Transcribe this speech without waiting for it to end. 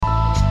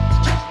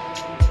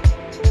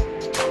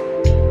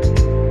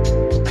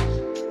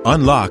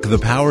Unlock the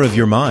power of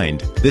your mind.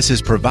 This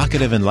is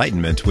Provocative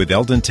Enlightenment with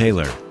Eldon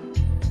Taylor.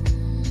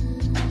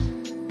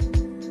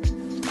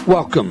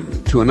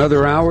 Welcome to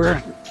another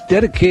hour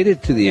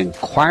dedicated to the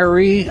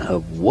inquiry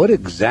of what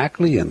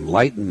exactly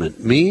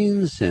enlightenment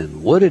means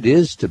and what it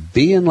is to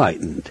be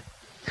enlightened.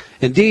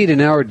 Indeed, an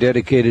hour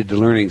dedicated to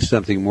learning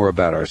something more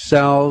about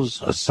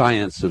ourselves, a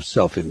science of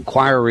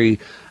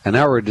self-inquiry, an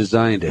hour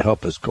designed to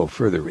help us go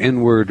further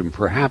inward and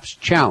perhaps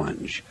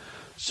challenge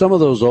some of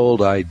those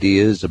old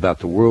ideas about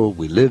the world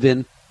we live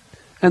in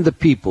and the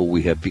people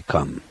we have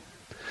become.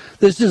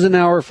 This is an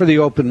hour for the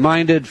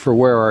open-minded, for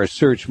where our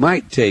search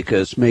might take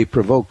us may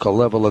provoke a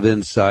level of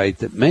insight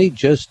that may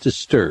just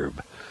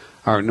disturb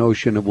our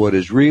notion of what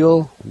is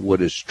real, what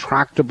is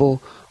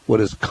tractable,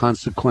 what is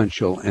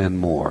consequential, and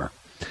more.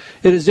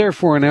 It is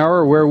therefore an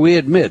hour where we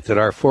admit that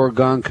our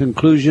foregone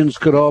conclusions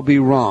could all be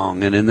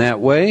wrong, and in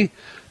that way,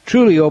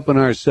 truly open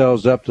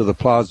ourselves up to the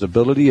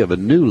plausibility of a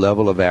new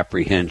level of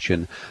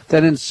apprehension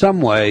that in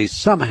some way,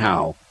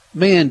 somehow,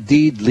 may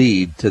indeed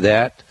lead to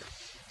that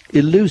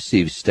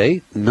elusive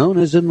state known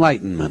as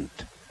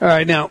enlightenment. All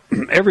right, now,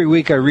 every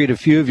week I read a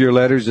few of your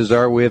letters as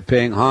our way of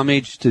paying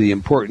homage to the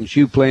importance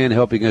you play in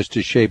helping us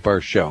to shape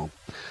our show.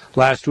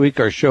 Last week,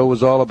 our show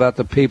was all about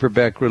the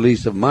paperback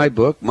release of my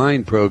book,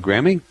 Mind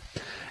Programming,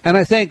 and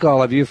I thank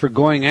all of you for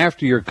going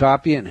after your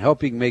copy and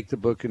helping make the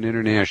book an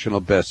international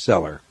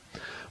bestseller.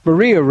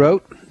 Maria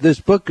wrote, "This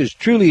book is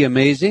truly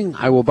amazing.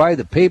 I will buy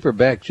the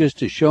paperback just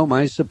to show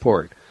my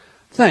support."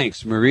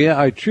 Thanks, Maria.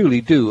 I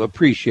truly do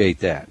appreciate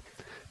that.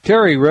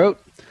 Terry wrote,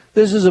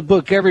 "This is a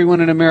book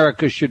everyone in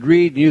America should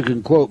read, and you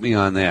can quote me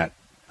on that."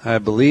 I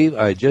believe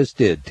I just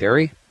did,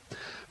 Terry.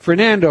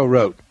 Fernando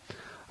wrote,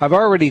 "I've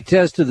already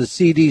tested the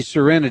CD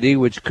Serenity,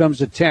 which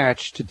comes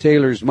attached to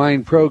Taylor's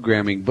Mind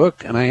Programming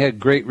book, and I had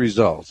great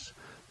results.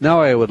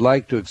 Now I would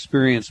like to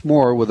experience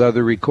more with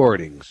other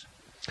recordings."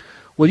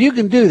 Well, you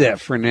can do that,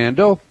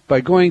 Fernando,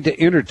 by going to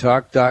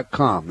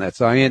InnerTalk.com.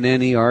 That's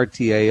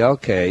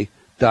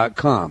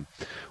INNERTALK.com.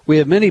 We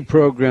have many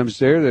programs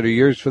there that are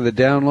yours for the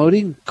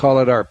downloading. Call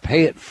it our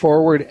Pay It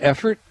Forward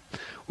effort.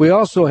 We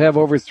also have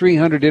over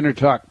 300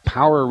 InnerTalk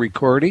Power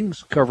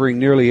recordings covering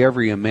nearly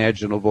every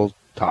imaginable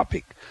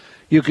topic.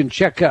 You can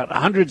check out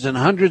hundreds and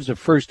hundreds of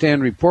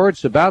first-hand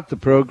reports about the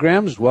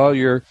programs while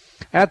you're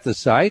at the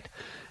site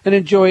and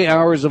enjoy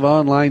hours of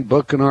online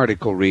book and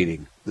article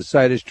reading. The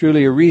site is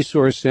truly a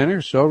resource center,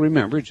 so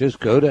remember, just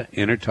go to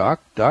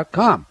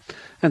InnerTalk.com.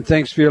 And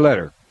thanks for your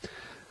letter.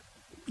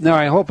 Now,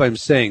 I hope I'm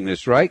saying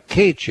this right.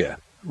 Katia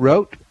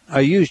wrote,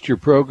 "I used your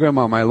program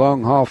on my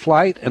long-haul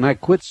flight, and I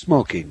quit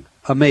smoking.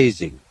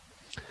 Amazing."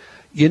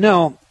 You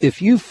know,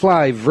 if you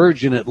fly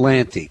Virgin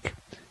Atlantic,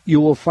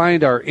 you will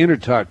find our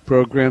InnerTalk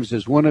programs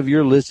as one of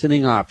your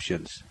listening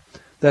options.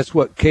 That's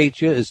what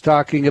Katia is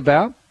talking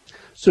about.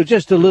 So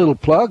just a little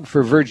plug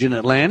for Virgin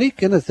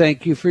Atlantic and a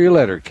thank you for your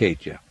letter,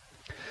 Katia.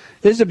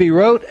 Isabel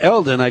wrote,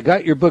 "Eldon, I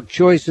got your book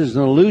Choices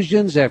and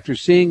Illusions after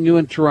seeing you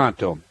in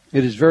Toronto.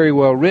 It is very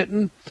well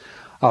written.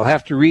 I'll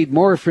have to read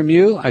more from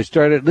you. I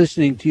started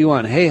listening to you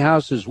on Hay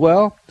House as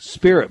well.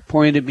 Spirit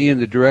pointed me in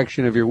the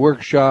direction of your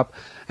workshop,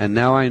 and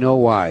now I know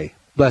why.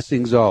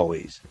 Blessings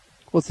always."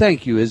 Well,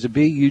 thank you,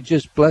 Isabel. You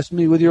just blessed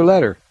me with your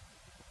letter.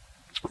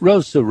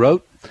 Rosa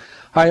wrote,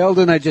 "Hi,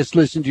 Eldon. I just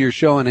listened to your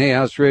show on Hay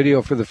House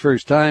Radio for the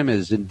first time. It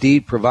is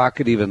indeed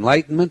provocative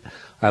enlightenment.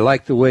 I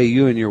like the way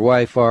you and your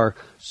wife are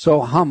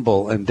so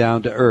humble and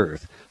down to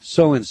earth.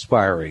 So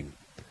inspiring."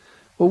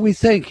 Well, we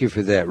thank you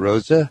for that,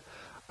 Rosa.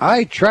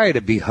 I try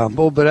to be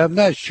humble, but I'm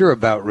not sure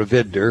about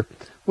Ravinder.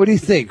 What do you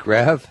think,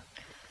 Rav?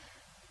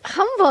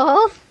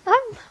 Humble?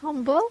 I'm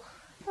humble.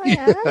 I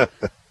am.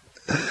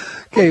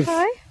 Okay.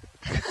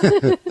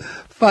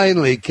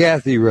 Finally,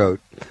 Kathy wrote,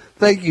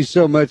 "Thank you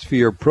so much for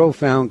your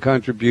profound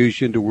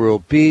contribution to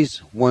world peace,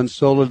 one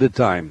soul at a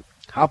time."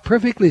 How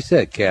perfectly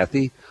said,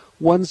 Kathy.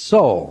 One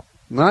soul,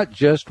 not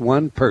just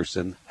one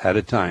person at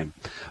a time.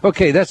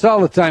 Okay, that's all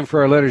the time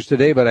for our letters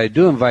today, but I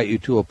do invite you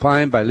to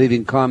opine by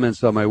leaving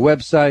comments on my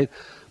website,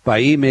 by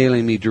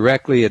emailing me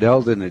directly at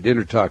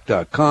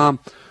eldon@innertalk.com,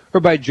 or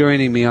by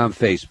joining me on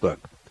Facebook.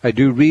 I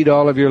do read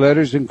all of your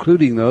letters,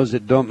 including those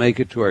that don't make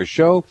it to our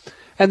show,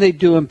 and they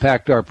do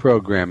impact our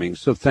programming,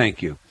 so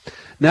thank you.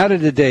 Now to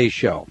today's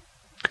show.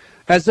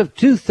 As of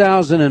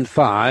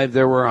 2005,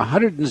 there were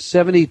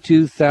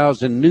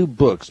 172,000 new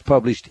books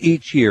published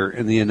each year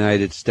in the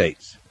United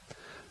States.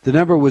 The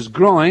number was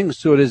growing,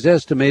 so it is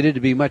estimated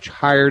to be much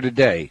higher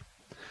today.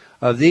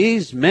 Of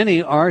these,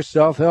 many are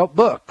self-help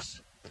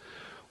books.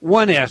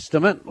 One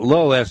estimate,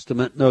 low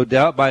estimate no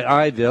doubt, by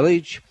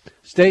iVillage,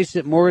 states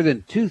that more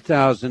than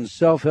 2,000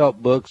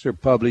 self-help books are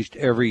published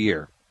every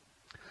year.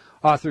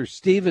 Author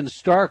Steven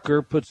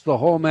Starker puts the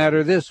whole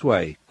matter this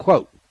way,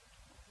 quote,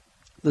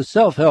 "The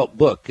self-help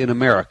book in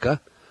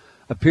America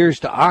appears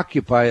to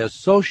occupy a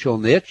social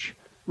niche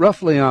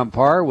roughly on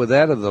par with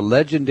that of the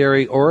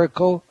legendary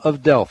Oracle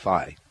of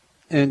Delphi,"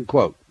 end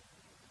quote.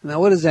 Now,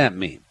 what does that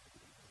mean?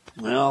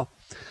 Well,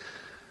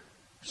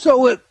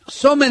 so with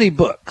so many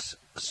books,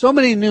 so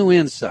many new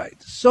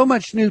insights, so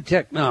much new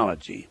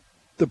technology,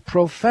 the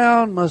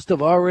profound must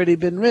have already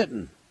been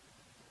written.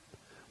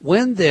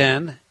 When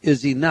then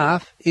is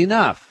enough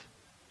enough?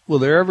 Will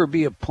there ever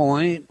be a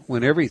point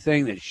when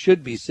everything that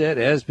should be said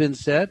has been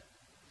said?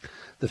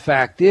 The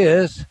fact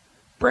is,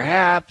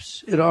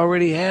 perhaps it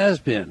already has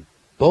been,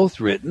 both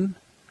written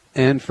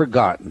and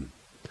forgotten.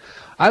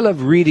 I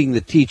love reading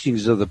the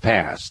teachings of the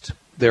past.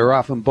 They are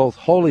often both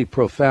wholly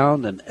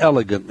profound and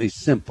elegantly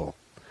simple.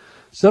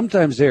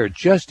 Sometimes they are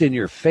just in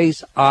your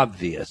face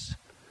obvious.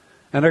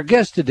 And our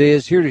guest today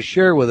is here to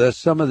share with us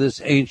some of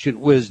this ancient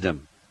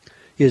wisdom.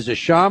 He is a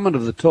shaman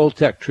of the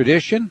Toltec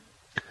tradition.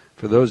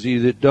 For those of you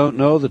that don't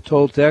know, the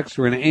Toltecs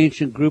were an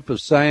ancient group of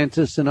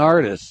scientists and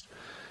artists.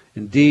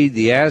 Indeed,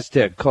 the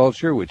Aztec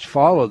culture, which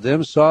followed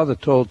them, saw the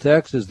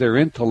Toltecs as their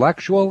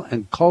intellectual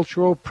and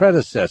cultural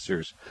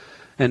predecessors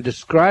and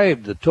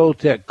described the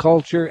Toltec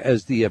culture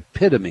as the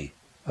epitome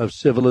of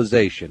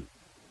civilization.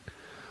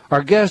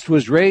 Our guest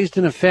was raised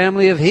in a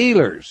family of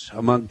healers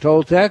among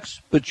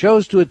Toltecs, but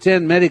chose to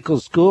attend medical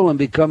school and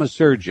become a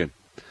surgeon.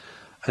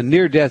 A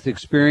near-death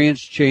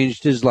experience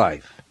changed his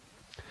life.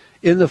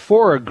 In The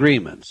Four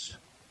Agreements,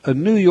 a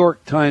New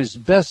York Times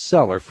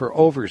bestseller for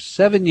over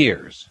 7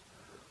 years,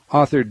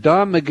 author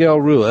Don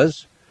Miguel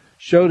Ruiz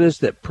showed us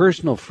that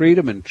personal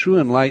freedom and true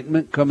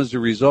enlightenment come as a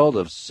result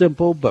of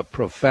simple but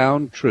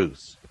profound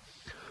truths,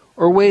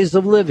 or ways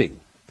of living,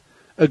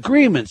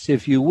 agreements,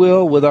 if you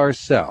will, with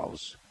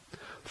ourselves.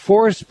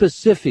 4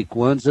 specific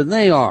ones, and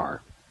they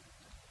are: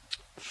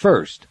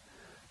 first,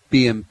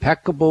 be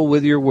impeccable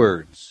with your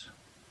words.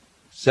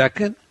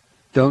 Second,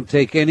 don't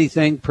take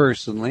anything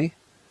personally.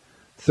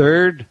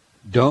 Third,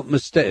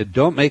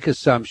 don't make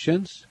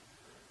assumptions.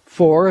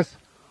 Fourth,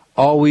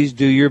 always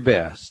do your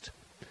best.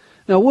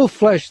 Now, we'll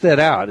flesh that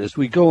out as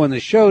we go on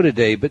the show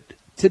today, but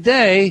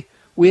today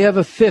we have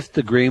a 5th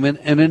agreement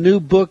and a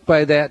new book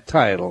by that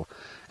title.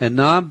 And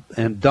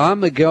Don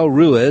Miguel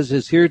Ruiz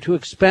is here to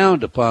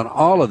expound upon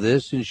all of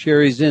this and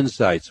share his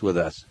insights with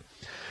us.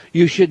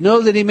 You should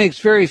know that he makes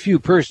very few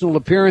personal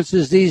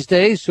appearances these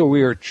days, so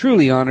we are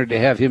truly honored to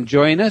have him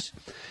join us.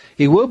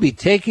 He will be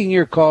taking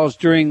your calls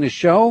during the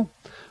show,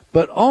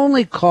 but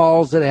only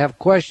calls that have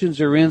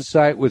questions or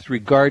insight with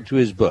regard to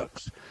his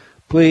books.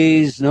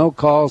 Please, no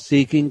call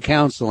seeking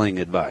counseling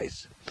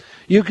advice.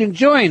 You can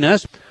join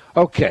us.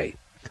 Okay,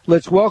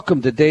 let's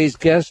welcome today's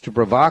guest to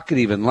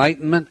Provocative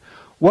Enlightenment.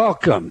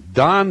 Welcome,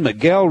 Don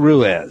Miguel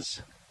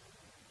Ruiz.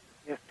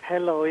 Yes,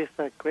 hello. It's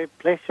a great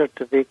pleasure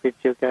to be with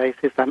you guys.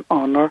 It's an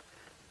honor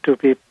to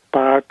be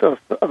part of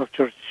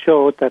your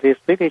show that is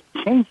really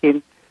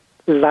changing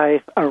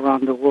life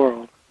around the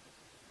world.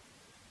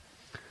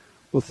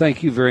 Well,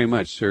 thank you very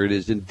much, sir. It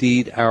is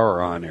indeed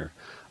our honor.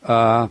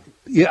 I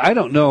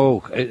don't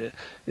know.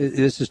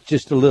 This is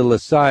just a little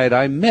aside.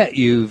 I met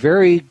you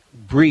very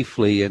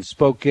briefly in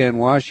Spokane,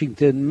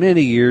 Washington,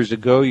 many years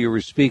ago. You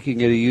were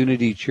speaking at a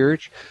Unity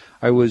Church.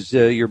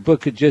 Your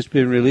book had just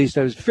been released.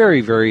 I was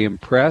very, very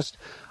impressed.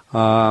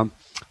 I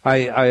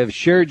have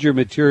shared your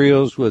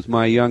materials with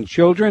my young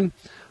children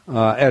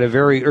at a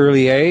very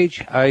early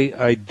age.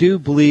 I do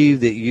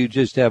believe that you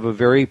just have a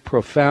very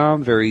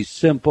profound, very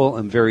simple,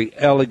 and very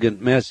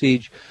elegant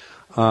message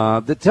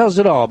that tells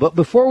it all. But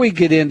before we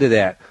get into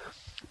that,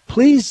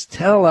 please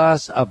tell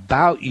us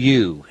about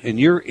you and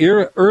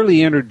your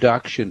early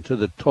introduction to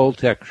the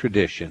Toltec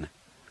tradition.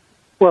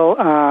 Well,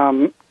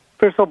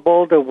 first of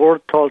all, the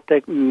word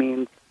Toltec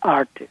means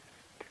artist.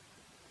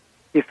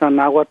 It's a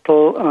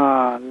Nahuatl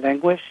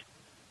language,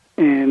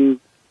 and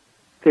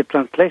the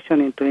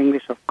translation into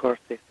English, of course,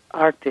 is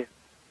artist.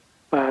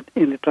 But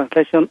in the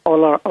translation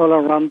all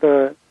around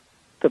the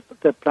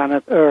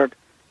planet Earth,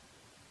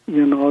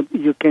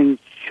 you can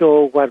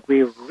show what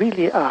we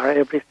really are.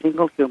 Every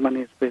single human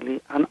is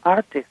really an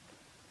artist.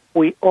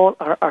 We all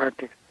are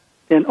artists.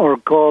 Then our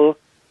goal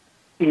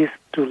is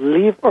to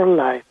live our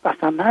life as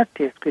an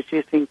artist, which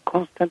is in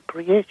constant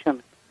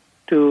creation,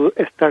 to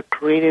start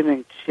creating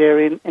and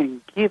sharing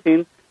and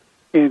giving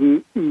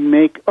and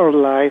make our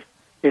life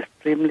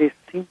extremely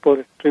simple,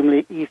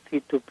 extremely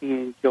easy to be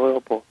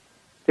enjoyable.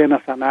 Then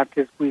as an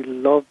artist, we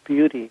love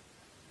beauty.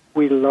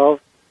 We love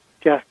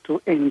just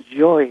to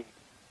enjoy.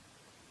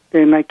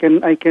 Then I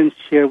can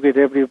share with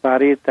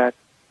everybody that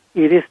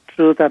it is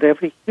true that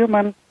every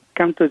human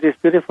comes to this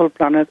beautiful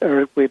planet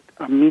Earth with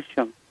a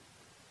mission.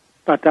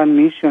 But that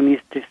mission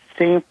is the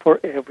same for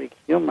every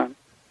human.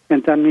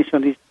 And that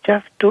mission is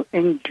just to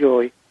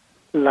enjoy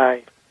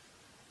life.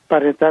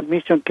 But that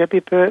mission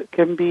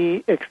can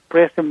be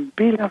expressed in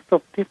billions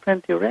of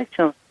different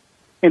directions.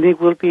 And it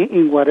will be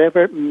in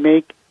whatever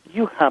make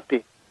you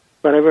happy,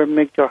 whatever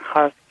make your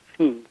heart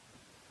sing.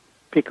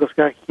 Because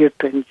we are here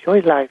to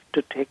enjoy life,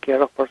 to take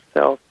care of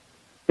ourselves,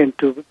 and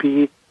to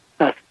be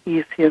as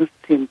easy and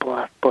simple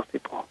as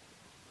possible.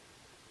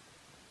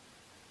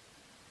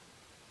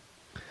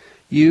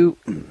 You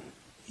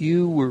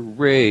were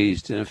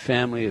raised in a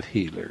family of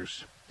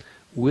healers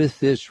with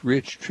this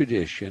rich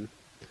tradition,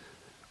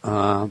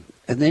 and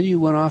then you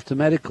went off to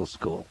medical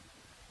school.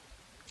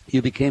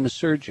 You became a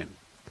surgeon.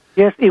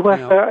 Yes, it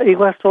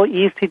was so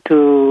easy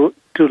to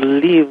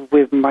live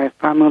with my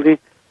family,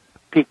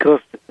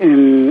 because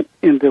in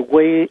the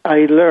way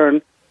I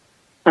learned,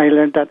 I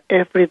learned that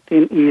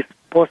everything is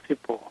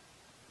possible.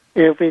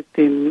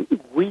 Everything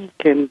we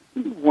can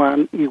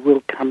want, it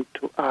will come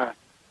to us.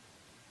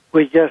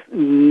 We just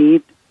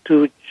need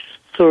to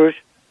search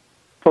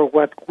for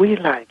what we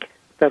like,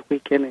 that we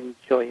can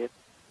enjoy it.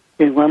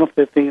 And one of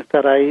the things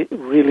that I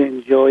really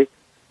enjoy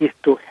is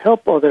to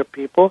help other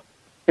people,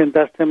 and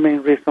that's the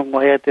main reason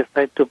why I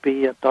decided to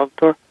be a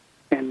doctor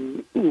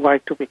and why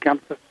to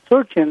become a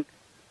surgeon,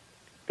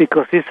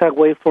 because it's a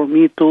way for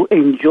me to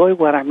enjoy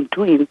what I'm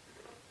doing.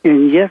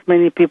 And yes,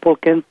 many people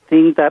can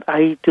think that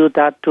I do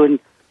that to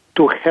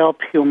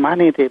help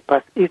humanity,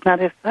 but it's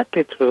not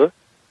exactly true.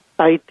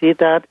 I did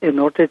that in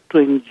order to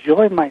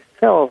enjoy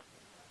myself,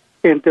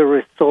 and the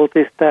result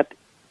is that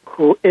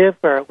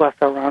whoever was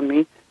around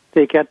me,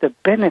 they get the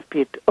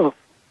benefit of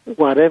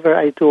whatever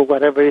I do,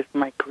 whatever is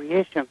my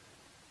creation.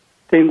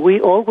 Then we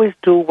always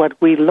do what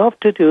we love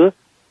to do,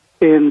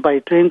 and by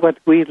doing what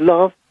we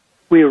love,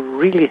 we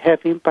really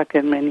have impact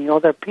on many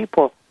other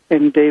people,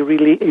 and they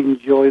really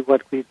enjoy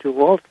what we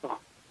do also.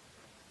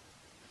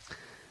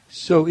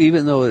 So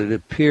even though it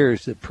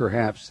appears that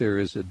perhaps there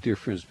is a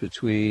difference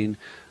between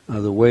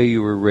the way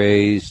you were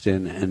raised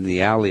and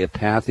the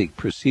allopathic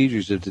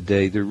procedures of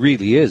today, there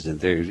really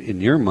isn't. There, in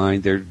your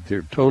mind,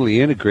 they're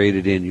totally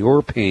integrated in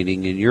your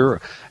painting, in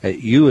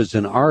you as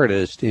an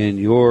artist, in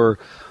your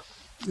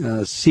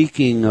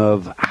seeking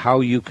of how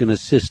you can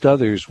assist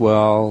others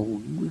while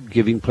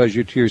giving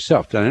pleasure to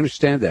yourself. Did I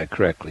understand that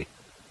correctly?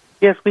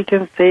 Yes, we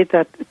can say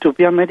that to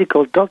be a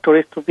medical doctor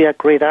is to be a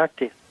great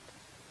artist.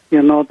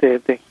 You know,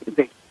 the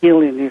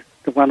healing is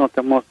one of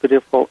the most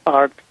beautiful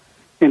arts.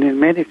 And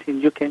in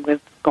medicine, you can go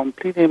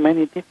completely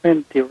many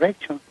different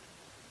directions.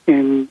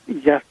 And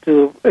just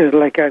to,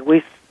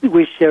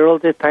 we share all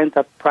the time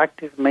that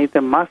practice made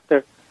the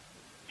master.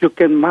 You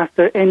can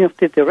master any of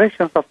the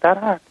directions of that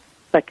art.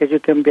 Like you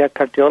can be a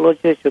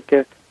cardiologist, you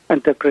can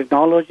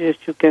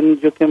endocrinologist, you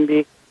can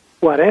be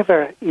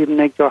whatever it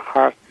makes your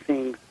heart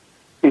sing.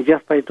 And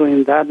just by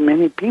doing that,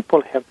 many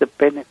people have the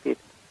benefit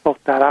of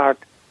that art,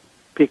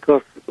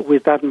 because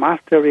with that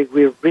mastery,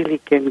 we really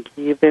can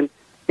give and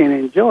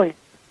enjoy.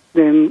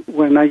 Then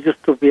when I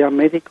used to be a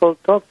medical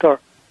doctor,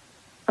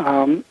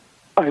 I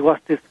was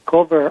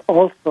discovered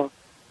also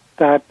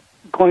that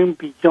going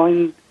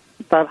beyond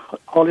that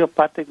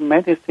homeopathic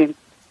medicine,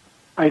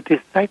 I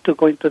decided to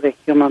go into the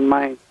human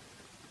mind,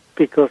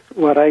 because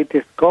what I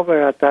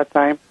discovered at that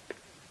time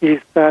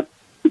is that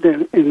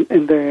in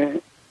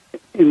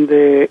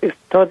the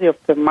study of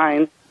the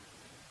mind,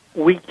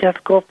 we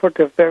just go for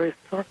the very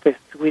surface.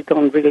 We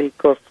don't really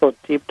go so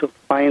deep to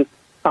find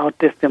out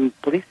the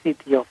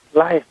simplicity of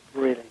life,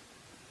 really.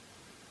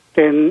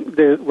 And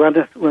this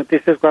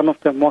is one of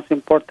the most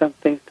important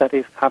things that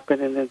is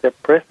happening in the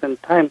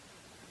present time,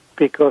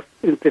 because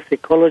in the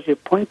psychology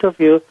point of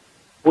view,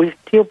 we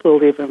still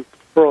believe in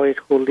Freud,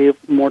 who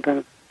lived more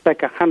than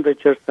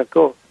 100 years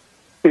ago.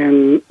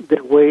 And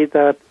the way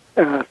that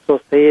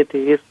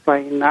society is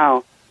right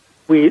now,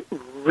 we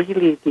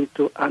really need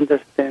to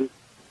understand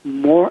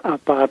more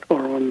about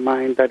our own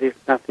mind, that is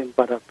nothing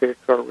but a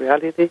virtual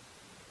reality.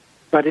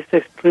 But it's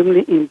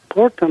extremely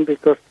important,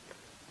 because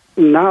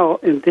now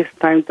in this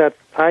time that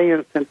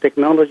science and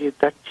technology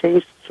that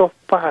changed so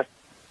fast,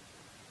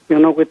 you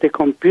know, with the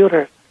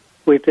computers,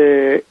 with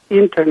the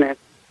internet,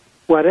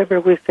 whatever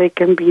we say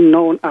can be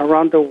known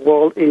around the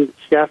world in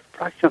just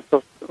fractions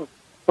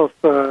of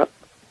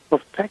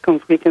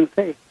seconds, we can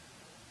say.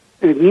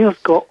 And news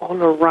go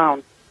all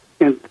around,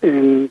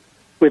 and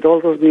with all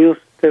those news,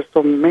 there's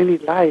so many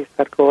lies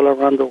that go all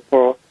around the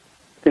world,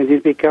 then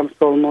it becomes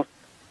almost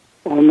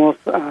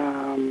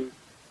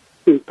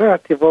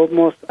imperative,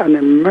 almost an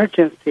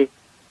emergency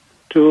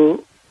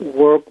to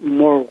work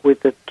more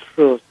with the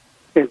truth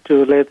and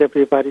to let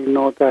everybody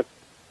know that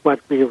what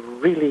we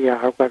really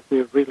are, what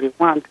we really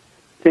want.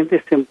 Then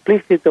the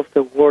simplicity of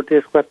the word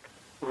is what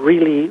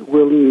really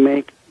will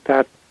make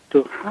that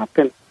to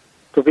happen.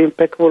 To be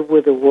impeccable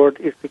with the word,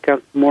 it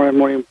becomes more and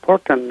more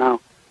important now,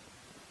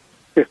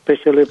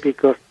 especially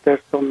because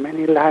there's so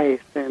many lies,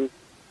 and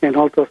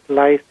all those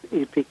lies,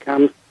 it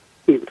becomes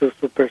into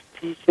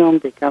superstition,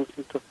 becomes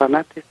into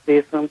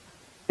fanaticism,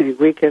 and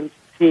we can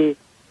see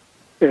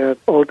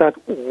all that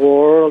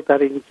world,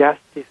 that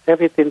injustice,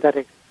 everything that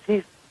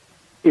exists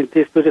in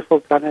this beautiful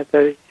planet,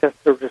 that is just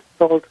a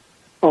result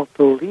of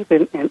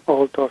believing in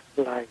all those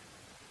lies.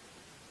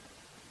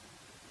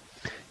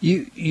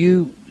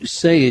 You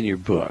say in your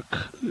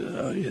book,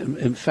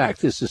 in fact,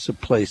 this is a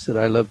place that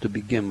I love to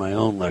begin my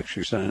own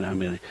lectures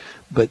on,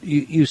 but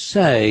you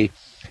say,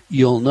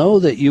 you'll know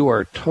that you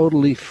are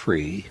totally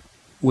free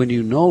when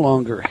you no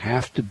longer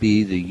have to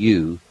be the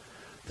you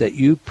that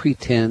you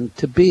pretend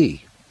to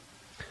be.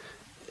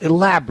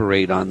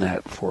 Elaborate on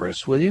that for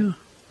us, will you?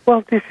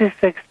 Well, this is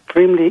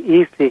extremely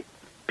easy,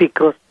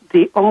 because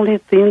the only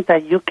thing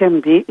that you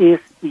can be is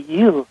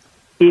you,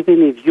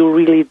 even if you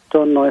really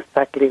don't know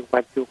exactly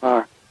what you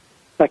are.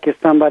 Like if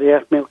somebody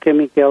asked me, okay,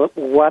 Miguel,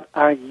 what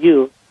are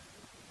you?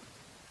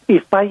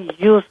 If I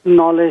use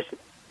knowledge,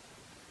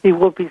 it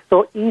will be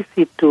so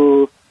easy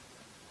to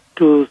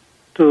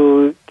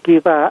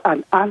give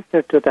an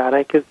answer to that.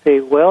 I can say,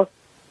 well,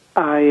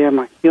 I am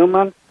a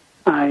human,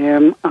 I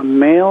am a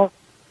male,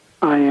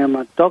 I am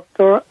a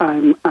doctor, I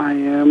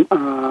am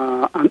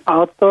an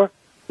author.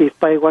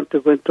 If I want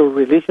to go into a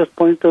religious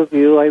point of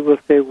view, I will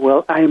say,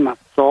 well, I'm a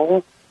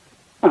soul,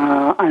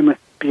 I'm a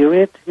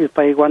spirit. If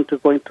I want to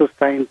go into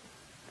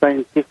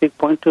scientific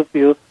point of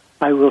view,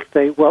 I will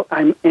say, well,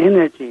 I'm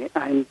energy,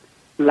 I'm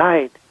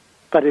light.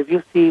 But if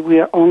you see, we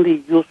are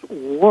only use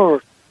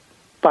words.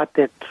 But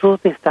the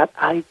truth is that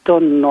I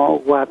don't know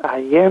what I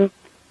am,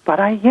 but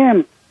I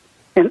am,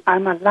 and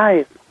I'm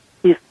alive.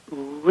 It's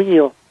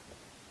real.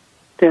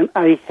 Then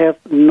I have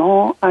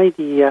no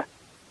idea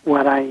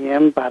what I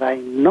am, but I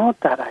know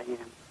that I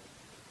am.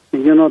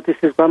 And you know, this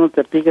is one of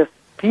the biggest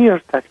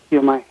fears that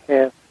humans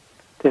have,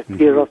 the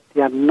fear of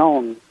the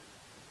unknown.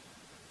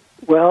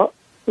 Well,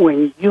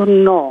 when you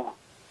know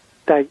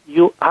that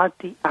you are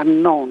the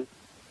unknown,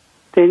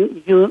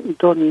 then you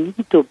don't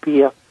need to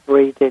be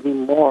afraid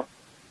anymore,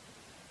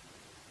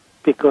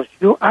 because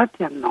you are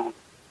the unknown.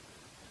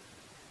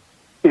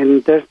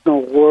 And there's no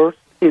words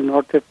in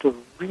order to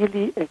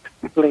really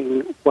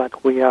explain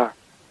what we are.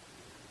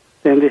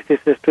 Then this is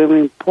extremely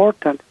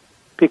important,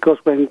 because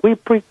when we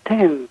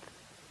pretend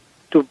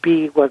to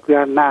be what we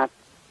are not,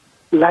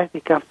 life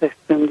becomes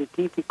extremely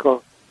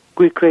difficult.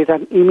 We create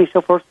an image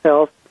of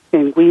ourselves,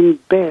 and we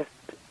invest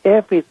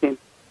everything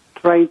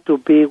trying to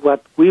be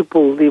what we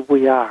believe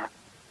we are.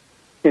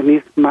 And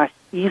it's much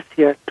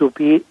easier to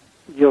be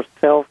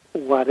yourself,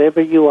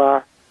 whatever you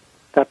are,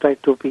 than try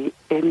to be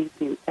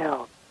anything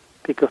else,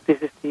 because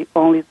this is the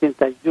only thing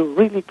that you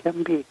really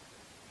can be,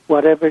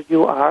 whatever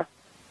you are.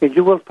 And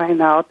you will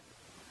find out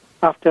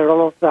after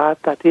all of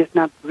that that it's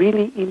not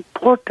really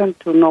important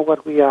to know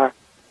what we are.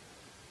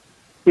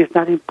 It's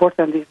not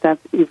important. It's not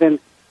even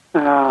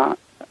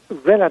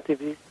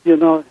relative. You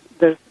know,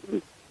 there's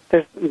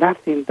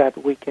nothing that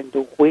we can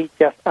do. We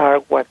just are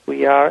what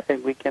we are,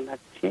 and we cannot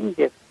change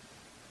it.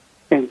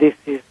 And this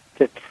is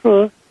the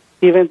truth.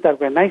 Even that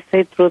when I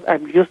say truth,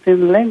 I'm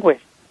using language.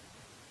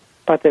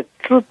 But the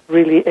truth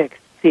really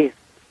exists.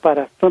 But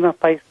as soon as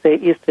I say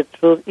it's the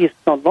truth, it's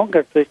no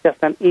longer true. It's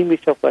just an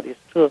image of what is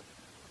true.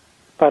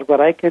 But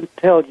what I can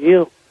tell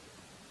you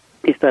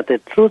is that the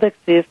truth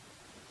exists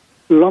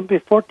long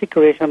before the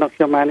creation of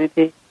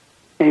humanity,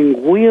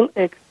 and will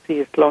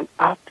exist long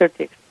after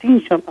the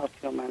extinction of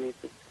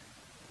humanity.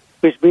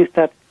 Which means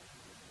that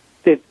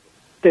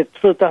the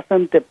truth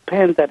doesn't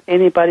depend that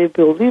anybody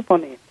believe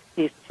on it.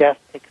 It just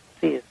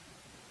exists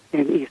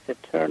and is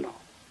eternal.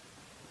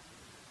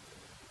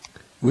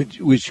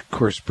 Which of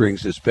course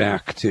brings us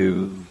back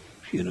to,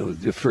 you know,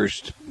 the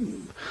first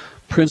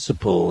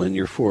principle in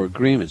your four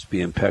agreements: be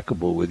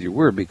impeccable with your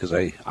word. Because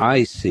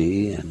I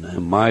see,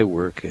 and my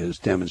work has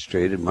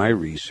demonstrated, my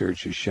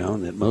research has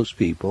shown that most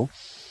people,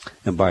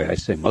 and by I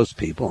say most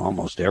people,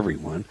 almost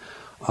everyone,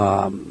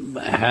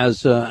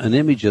 has an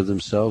image of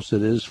themselves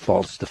that is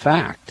false to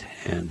fact,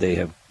 and they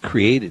have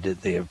created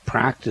it, they have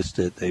practiced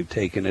it, they've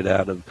taken it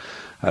out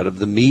of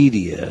the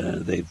media,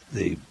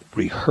 they've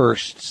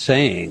rehearsed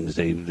sayings,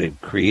 they've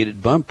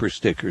created bumper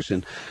stickers,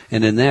 and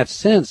in that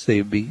sense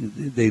they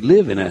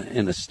live in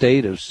a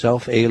state of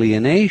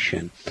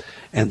self-alienation.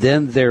 And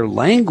then their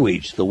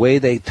language, the way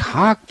they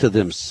talk to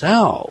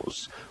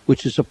themselves,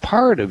 which is a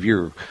part of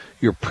your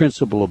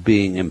principle of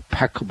being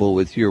impeccable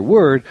with your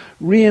word,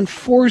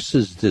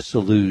 reinforces this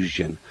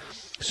illusion.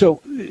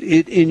 So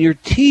in your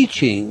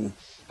teaching,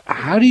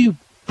 how do you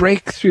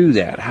break through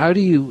that? How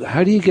do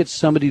you get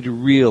somebody to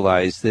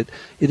realize that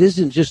it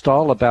isn't just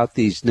all about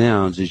these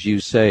nouns, as you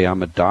say,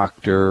 I'm a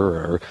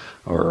doctor,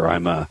 or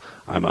I'm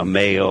a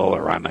male,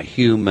 or I'm a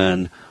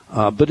human,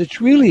 but it's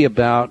really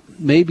about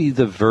maybe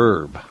the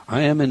verb.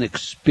 I am an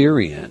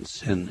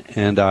experience,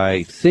 and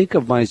I think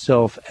of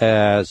myself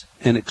as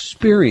an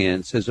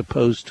experience as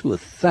opposed to a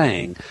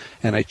thing,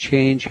 and I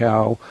change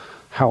how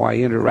I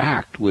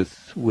interact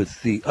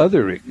with the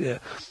other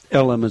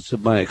elements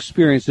of my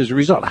experience as a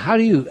result. How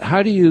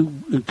do you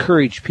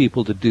encourage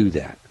people to do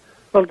that?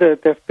 Well,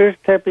 the first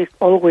step is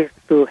always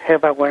to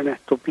have awareness,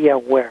 to be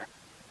aware.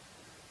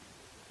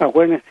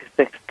 Awareness is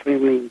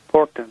extremely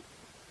important.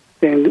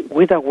 And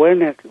with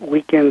awareness,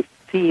 we can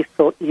see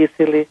so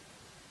easily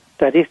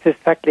that it's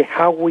exactly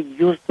how we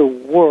use the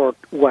word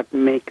what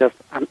makes us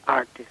an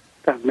artist,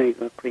 that makes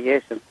a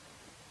creation.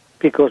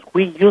 Because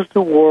we use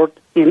the word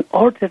in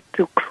order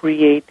to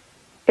create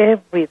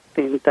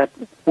everything that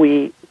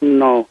we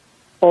know.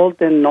 All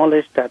the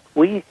knowledge that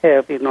we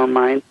have in our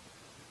mind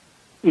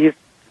is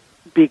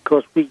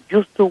because we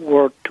use the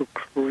word to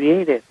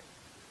create it.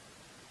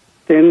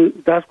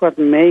 Then that's what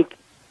makes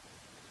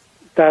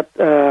that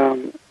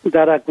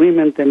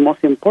agreement the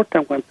most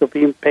important one, to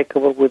be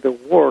impeccable with the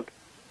word.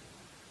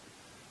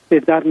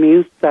 And that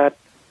means that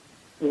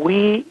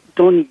we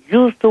don't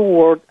use the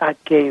word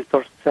against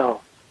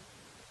ourselves.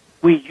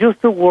 We use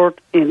the word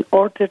in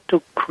order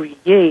to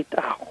create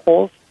a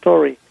whole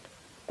story.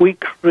 We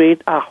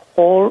create a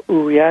whole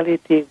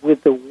reality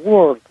with the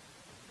word.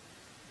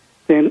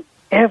 Then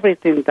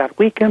everything that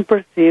we can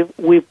perceive,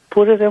 we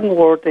put it in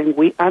word, and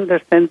we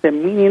understand the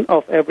meaning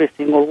of every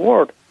single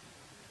word.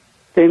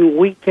 then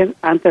we can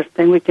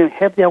understand, we can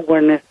have the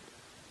awareness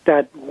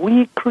that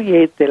we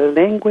create the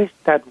language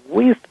that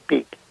we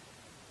speak.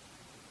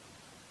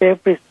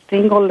 Every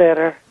single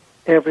letter,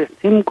 every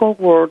single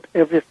word,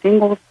 every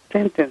single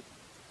sentence,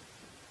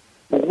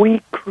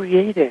 we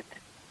create it.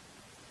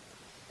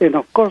 And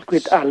of course,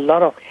 with a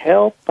lot of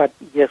help, but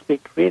yes, we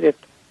create it.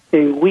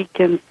 And we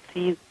can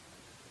see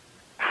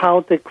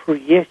how the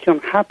creation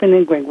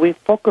happening when we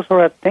focus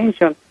our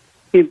attention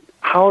in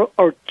how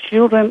our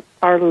children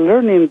are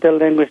learning the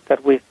language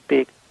that we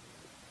speak.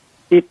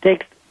 It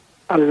takes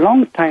a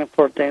long time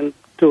for them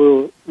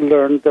to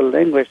learn the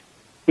language.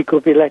 It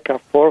could be like a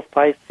 4,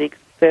 5, 6,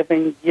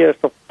 7 years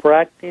of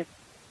practice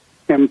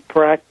and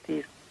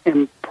practice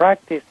and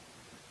practice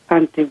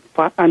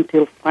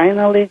until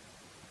finally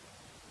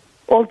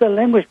all the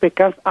language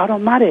becomes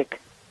automatic.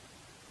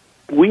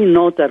 We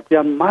know that we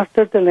have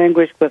mastered the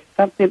language when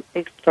something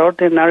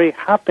extraordinary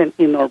happened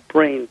in our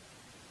brain,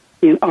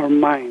 in our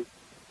mind.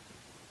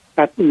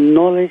 That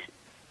knowledge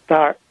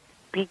starts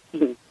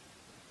speaking.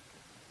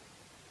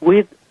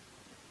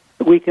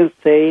 We can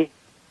say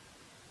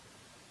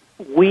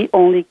we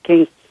only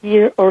can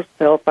hear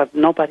ourselves, but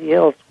nobody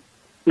else.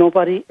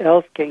 Nobody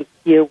else can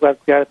hear what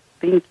we are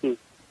thinking.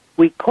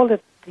 We call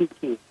it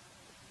thinking.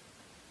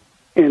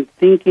 And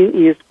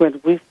thinking is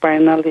when we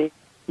finally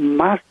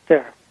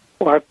master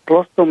or are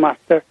close to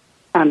master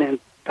an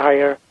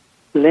entire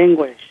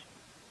language.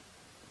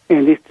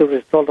 And it's the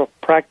result of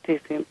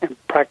practicing and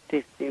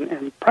practicing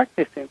and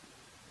practicing.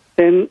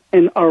 Then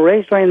in our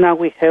race right now,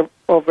 we have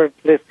over,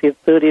 let's say,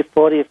 30,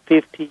 40,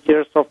 50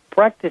 years of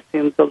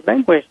practicing the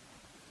language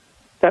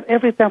that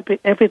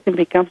everything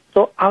becomes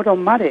so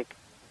automatic.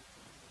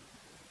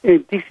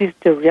 And this is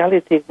the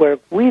reality where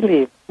we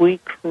live. We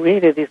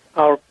created this,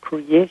 our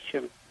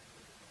creation.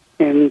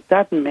 And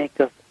that makes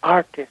us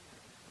artists.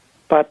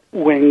 But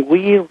when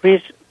we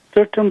reach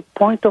certain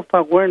point of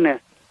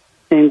awareness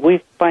and we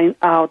find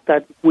out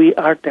that we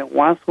are the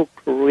ones who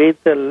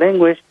create the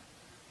language,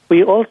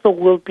 we also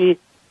will be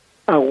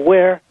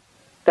aware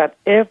that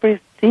every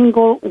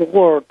single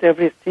word,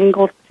 every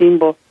single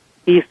symbol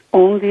is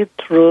only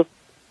truth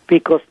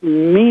because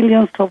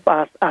millions of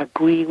us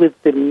agree with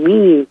the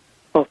meaning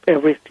of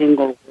every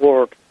single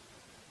word.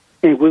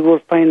 And we will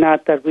find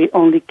out that we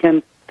only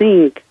can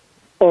think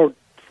or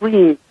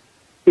dream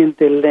in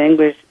the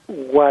language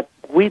what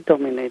we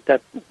dominate,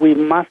 that we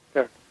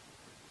master.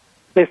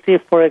 Let's say,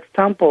 for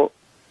example,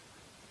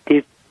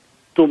 if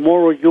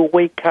tomorrow you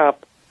wake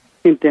up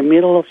in the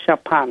middle of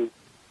Japan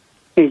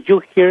and you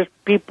hear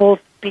people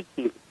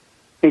speaking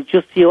and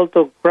you see all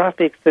the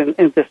graphics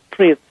in the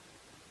streets,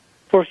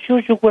 for sure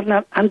you will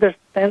not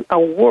understand a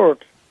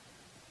word.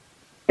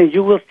 And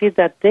you will see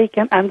that they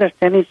can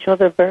understand each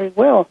other very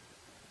well.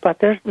 But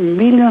there's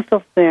millions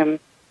of them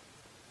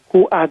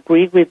who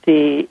agree with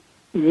the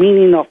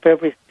meaning of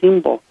every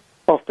symbol,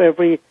 of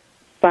every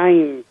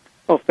sign,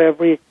 of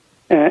every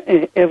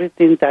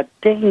everything that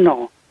they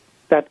know,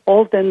 that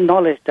all the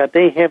knowledge that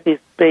they have is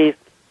based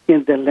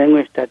in the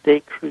language that they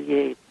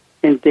create,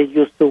 and they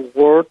use the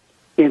word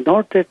in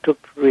order to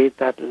create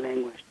that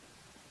language.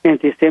 And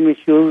the same is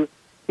true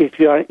if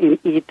you are in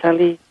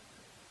Italy,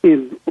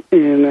 in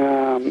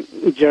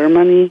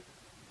Germany,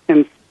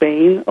 in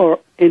Spain, or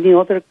any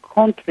other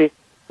country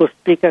who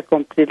speak a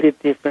completely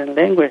different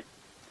language.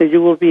 So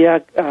you will be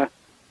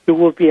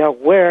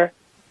aware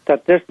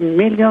that there's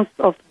millions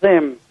of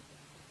them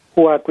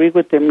who agree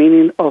with the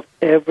meaning of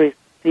every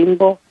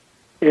symbol,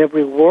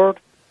 every word,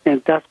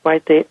 and that's why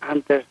they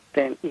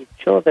understand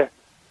each other.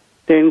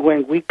 Then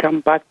when we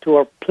come back to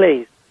our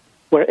place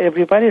where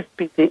everybody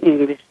speaks the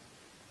English,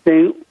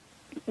 then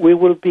we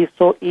will be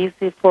so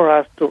easy for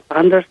us to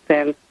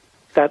understand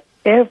that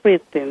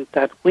everything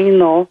that we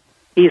know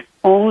is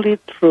only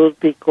truth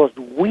because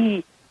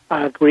we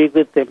agree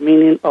with the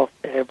meaning of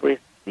every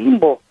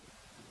symbol.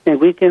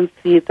 And we can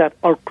see that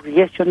our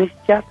creation is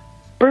just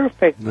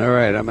perfect. All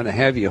right, I'm going to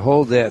have you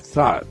hold that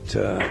thought,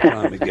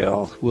 Don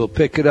Miguel. We'll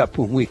pick it up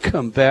when we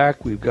come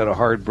back. We've got a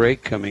hard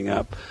break coming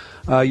up.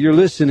 You're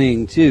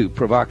listening to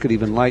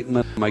Provocative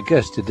Enlightenment. My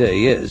guest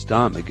today is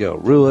Don Miguel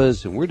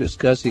Ruiz, and we're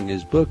discussing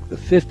his book, The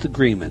Fifth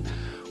Agreement.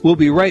 We'll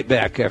be right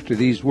back after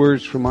these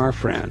words from our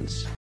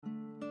friends.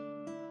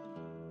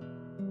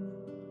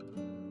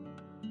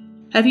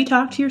 Have you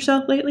talked to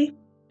yourself lately?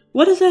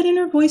 What does that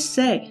inner voice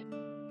say?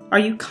 Are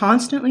you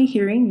constantly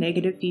hearing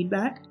negative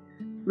feedback?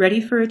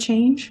 Ready for a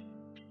change?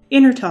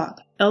 Inner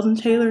Talk, Eldon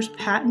Taylor's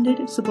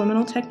patented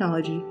subliminal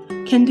technology,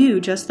 can do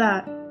just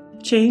that.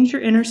 Change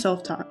your inner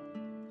self-talk.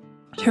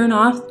 Turn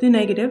off the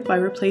negative by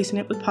replacing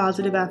it with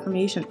positive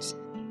affirmations.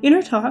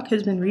 Inner Talk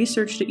has been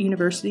researched at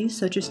universities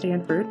such as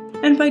Stanford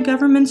and by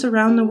governments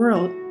around the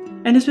world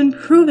and has been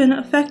proven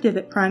effective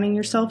at priming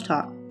your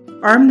self-talk.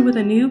 Armed with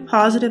a new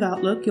positive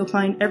outlook, you'll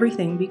find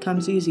everything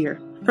becomes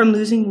easier. From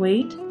losing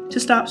weight to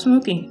stop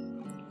smoking,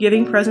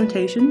 giving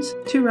presentations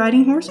to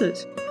riding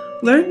horses.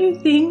 Learn new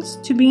things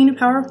to being a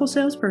powerful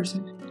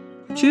salesperson.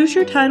 Choose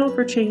your title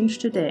for change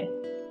today.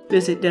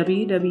 Visit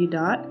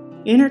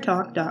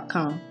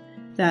www.innertalk.com.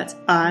 That's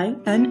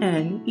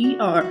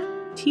INNER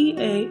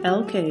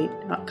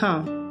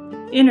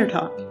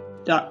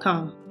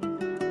innertalk.com.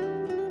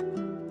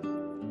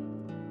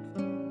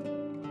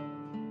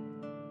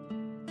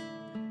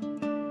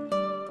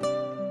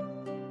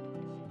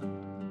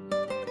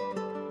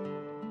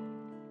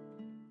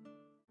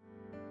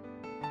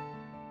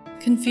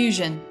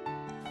 Confusion,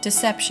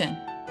 deception,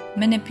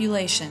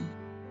 manipulation,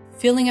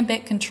 feeling a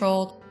bit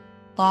controlled,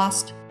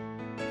 lost.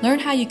 Learn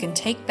how you can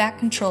take back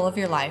control of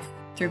your life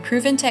through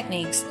proven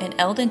techniques in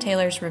Eldon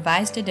Taylor's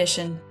revised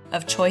edition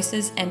of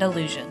Choices and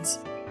Illusions.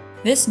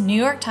 This New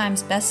York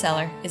Times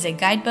bestseller is a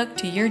guidebook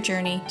to your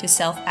journey to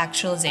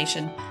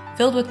self-actualization,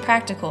 filled with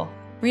practical,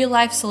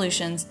 real-life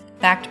solutions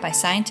backed by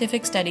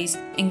scientific studies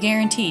and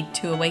guaranteed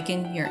to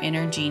awaken your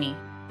inner genie.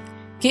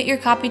 Get your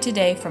copy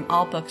today from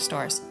all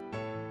bookstores.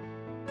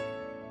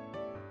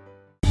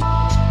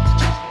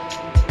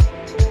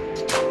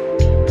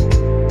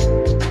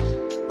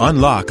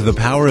 Unlock the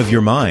power of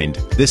your mind.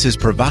 This is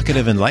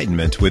Provocative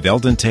Enlightenment with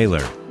Eldon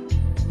Taylor.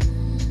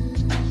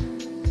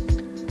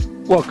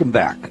 Welcome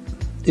back.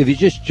 If you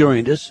just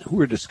joined us,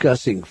 we're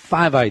discussing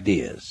 5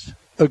 ideas,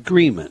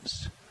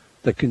 agreements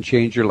that can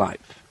change your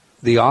life.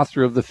 The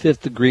author of the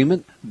 5th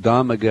agreement,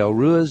 Don Miguel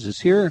Ruiz, is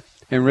here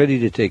and ready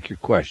to take your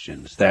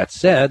questions. That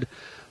said,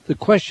 the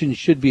questions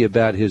should be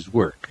about his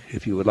work.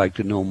 If you would like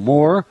to know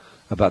more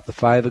about the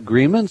 5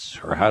 agreements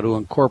or how to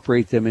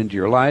incorporate them into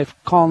your life,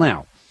 call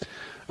now.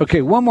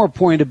 Okay, one more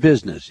point of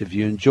business. If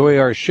you enjoy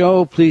our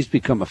show, please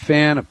become a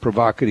fan of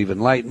Provocative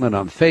Enlightenment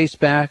on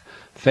Facebook.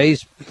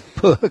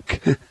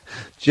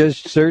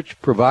 Just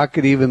search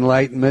Provocative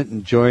Enlightenment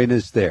and join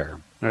us there.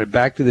 All right,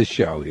 back to the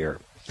show here.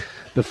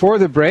 Before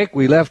the break,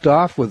 we left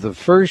off with the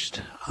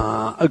first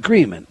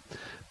agreement.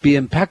 Be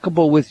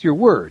impeccable with your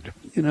word.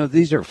 You know,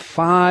 these are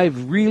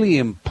 5 really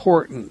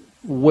important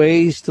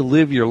ways to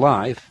live your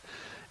life,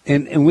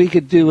 and we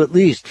could do at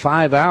least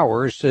 5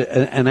 hours,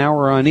 an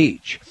hour on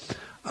each.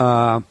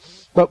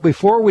 But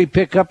before we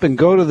pick up and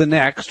go to the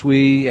next,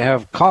 we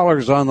have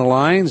callers on the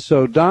line.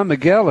 So, Don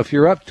Miguel, if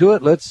you're up to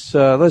it, let's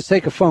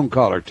take a phone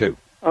call or two.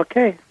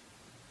 Okay.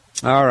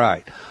 All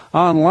right.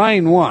 On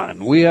line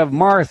 1, we have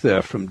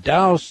Martha from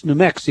Taos, New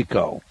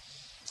Mexico.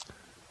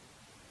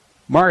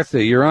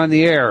 Martha, you're on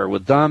the air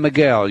with Don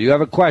Miguel. You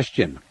have a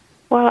question.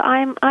 Well,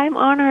 I'm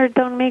honored,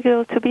 Don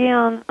Miguel, to be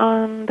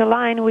on the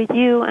line with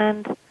you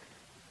and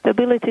the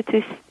ability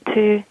to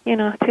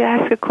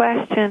ask a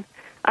question.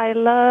 I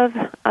love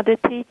the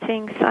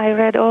teachings. I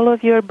read all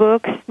of your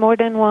books more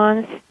than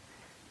once,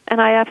 and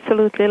I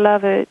absolutely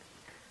love it.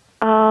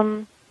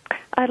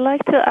 I'd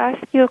like to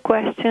ask you a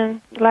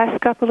question. The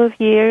last couple of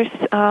years,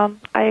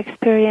 I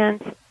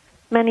experienced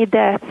many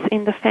deaths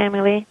in the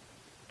family,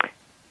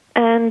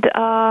 and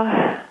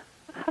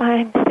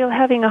I'm still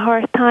having a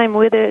hard time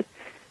with it,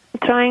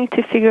 trying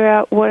to figure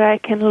out what I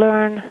can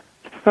learn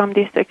from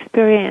this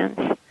experience.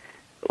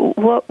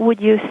 What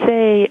would you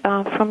say,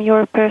 from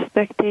your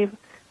perspective,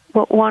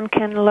 what one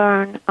can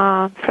learn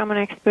from an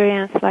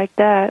experience like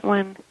that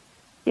when,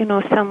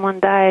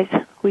 someone dies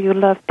who you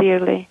love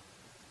dearly?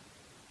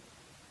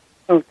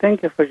 Oh,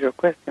 thank you for your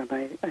question.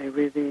 I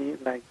really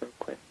like your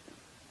question.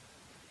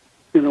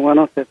 One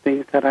of the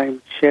things that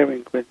I'm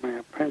sharing with my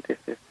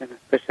apprentices, and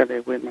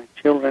especially with my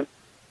children,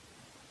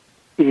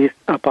 is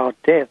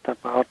about death,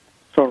 about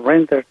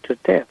surrender to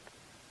death.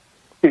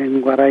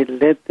 And what I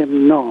let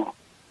them know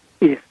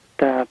is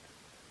that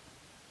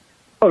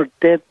our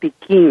death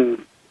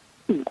begins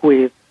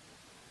with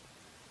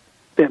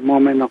the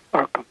moment of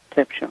our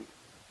conception.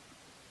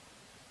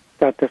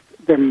 That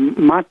the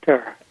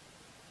matter,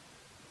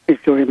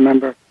 if you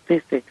remember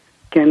physics,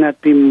 cannot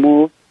be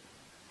moved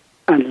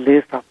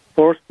unless a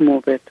force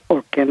moves it,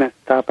 or cannot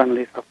stop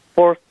unless a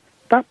force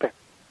stops it.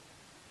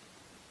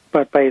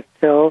 But by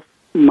itself,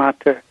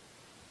 matter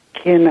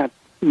cannot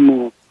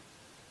move.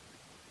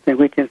 Then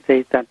we can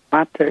say that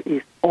matter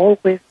is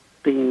always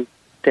being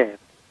dead.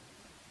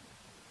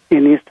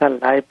 And it's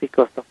alive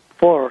because of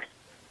force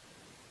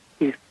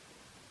is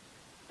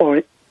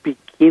or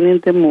beginning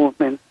the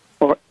movement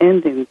or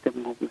ending the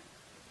movement.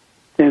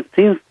 Then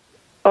since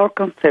our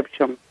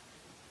conception,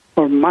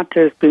 our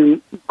matter has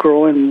been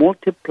growing,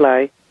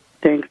 multiply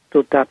thanks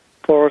to that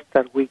force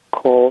that we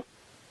call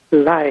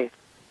life.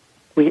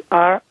 We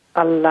are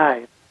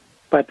alive,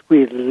 but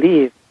we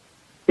live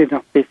in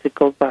a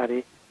physical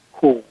body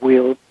who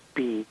will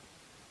be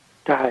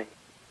die.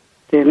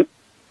 Then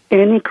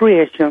any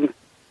creation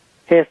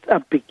has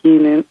a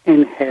beginning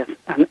and has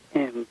an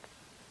end.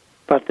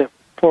 But the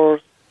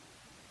force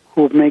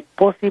who make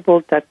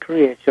possible that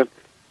creation,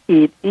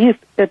 it is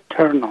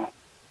eternal.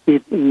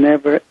 It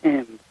never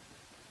ends.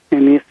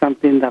 And it's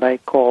something that I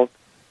call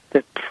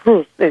the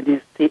truth, and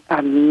it's the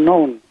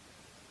unknown.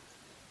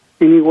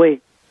 Anyway,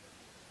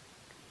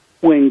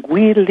 when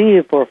we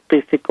leave our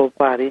physical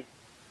body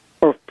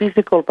will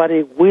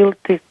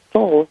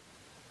dissolve,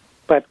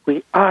 but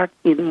we are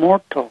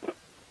immortal.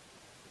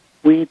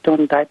 We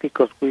don't die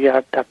because we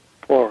are that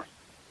force.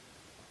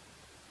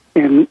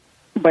 And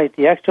by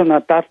the action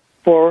of that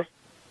force,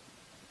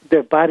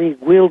 the body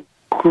will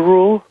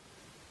grow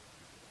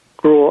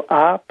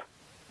up,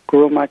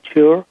 grow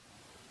mature,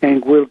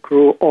 and will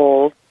grow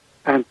old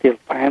until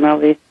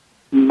finally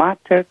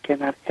matter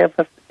cannot have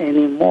us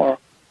anymore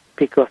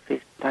because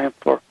it's time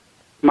for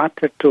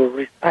matter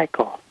to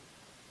recycle.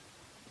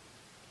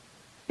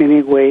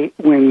 Anyway,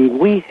 when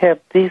we have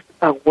this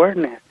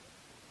awareness,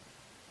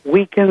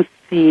 we can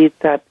see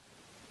that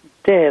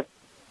death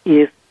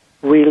is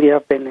really a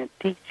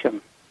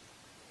benediction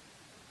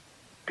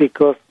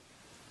because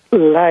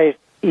life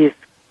is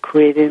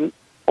creating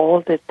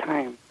all the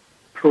time.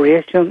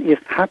 Creation is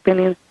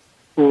happening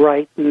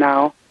right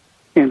now,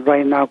 and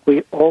right now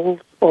we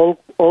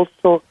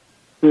also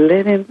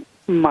letting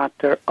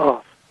matter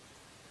off.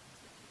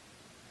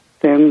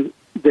 Then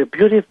the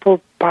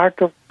beautiful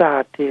part of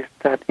that is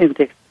that in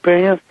the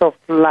experience of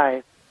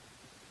life,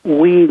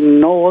 we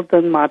know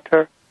the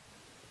matter,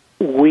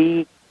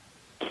 we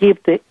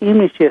keep the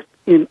images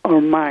in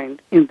our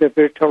mind in the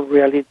virtual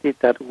reality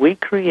that we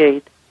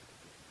create,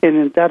 and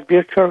in that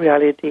virtual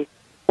reality,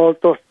 all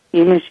those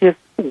images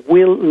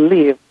will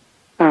live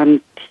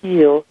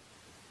until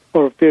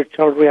our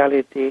virtual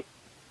reality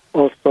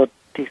also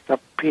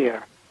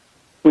disappear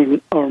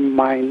when our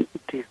mind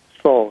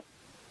dissolves.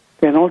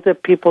 Then all the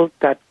people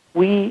that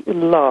we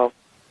love,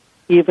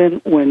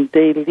 even when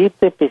they leave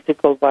the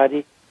physical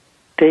body,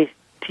 they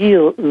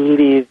still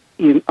live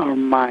in our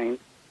mind.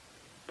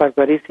 But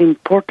what is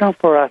important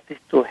for us is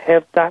to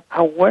have that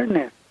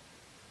awareness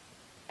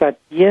that,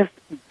 yes,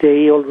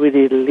 they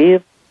already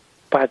live,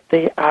 but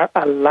they are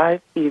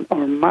alive in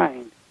our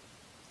mind.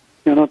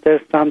 You know,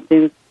 there's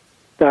something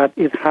that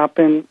it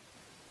happened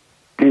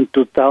in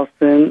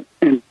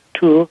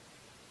 2002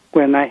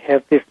 when I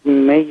had this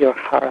major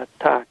heart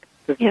attack,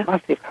 this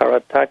massive heart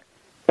attack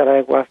that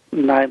I was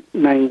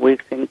 9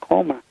 weeks in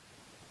coma.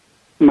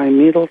 My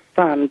middle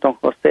son, Don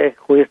Jose,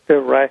 who is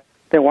the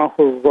one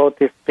who wrote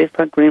this peace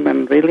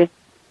agreement, really,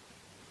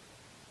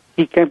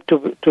 he came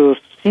to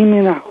see me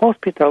in a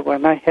hospital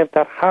when I had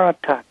that heart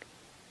attack.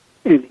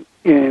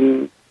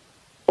 And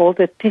all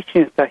the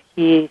teachings that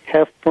he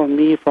had from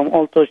me from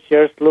all those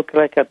years looked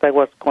like that I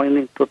was going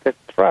into the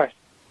trash.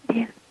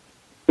 Yeah.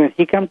 When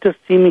he came to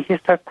see me, he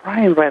started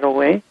crying right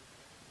away.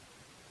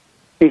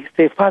 He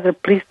said, "Father,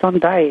 please don't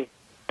die.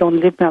 Don't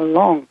leave me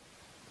alone.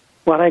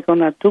 What am I going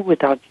to do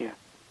without you?"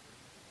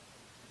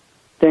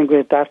 Then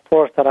with that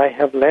force that I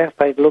have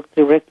left, I looked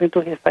directly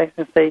into his eyes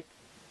and say,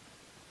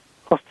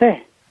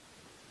 "Jose,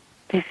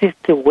 this is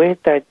the way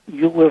that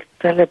you will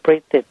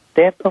celebrate the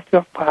death of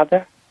your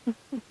father?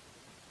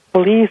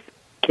 Please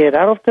get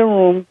out of the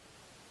room,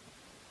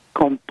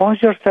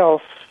 compose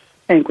yourself,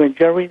 and when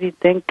you're ready,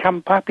 then come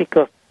back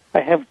because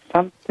I have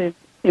something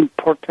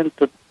important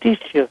to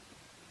teach you.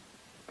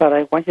 But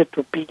I want you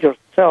to be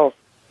yourself.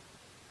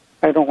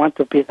 I don't want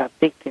to be that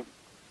victim.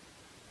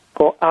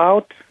 Go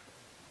out,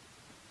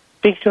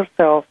 fix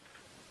yourself,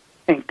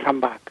 and come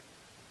back."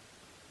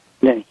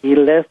 Then he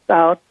left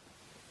out,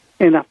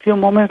 and a few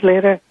moments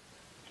later,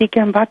 he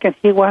came back, and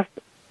he was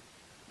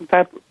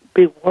that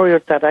big warrior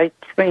that I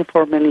trained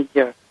for many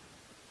years.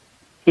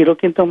 He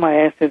looked into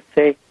my eyes and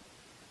said,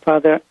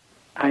 "Father,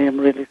 I am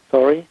really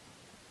sorry.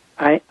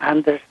 I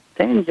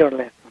understand your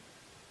lesson.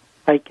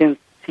 I can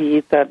see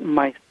that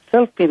my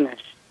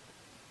self-image,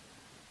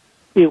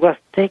 it was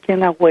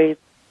taken away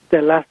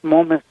the last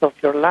moments of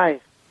your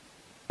life.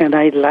 And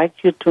I'd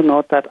like you to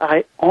know that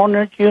I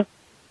honored you,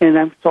 and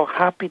I'm so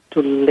happy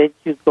to let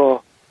you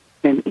go.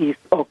 And it's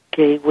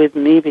okay with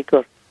me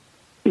because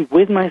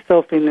with my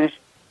self-image,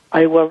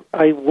 I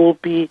will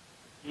be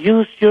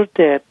use your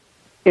death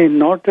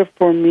in order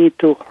for me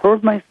to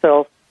hurt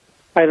myself.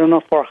 I don't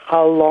know for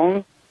how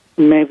long,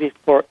 maybe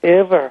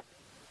forever.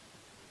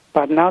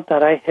 But now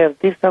that I have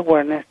this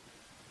awareness,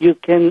 you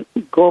can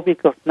go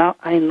because now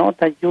I know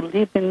that you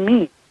live in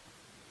me.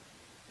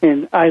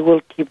 And I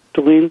will keep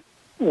doing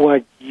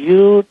what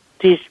you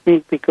teach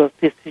me because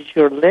this is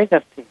your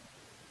legacy."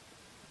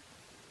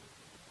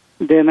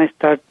 Then I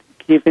start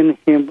giving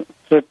him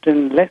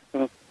certain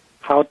lessons,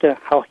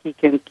 how he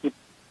can keep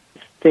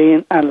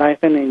staying alive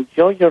and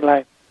enjoy your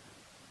life.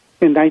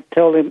 And I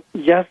tell him,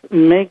 just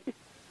make,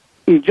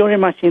 in your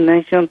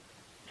imagination,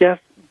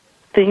 just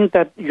think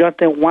that you're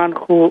the one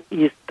who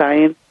is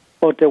dying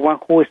or the one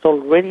who is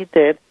already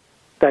dead,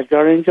 that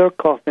you're in your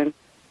coffin,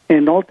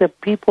 and all the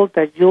people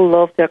that you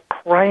love, they're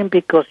crying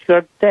because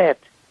you're dead.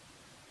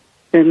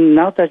 And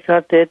now that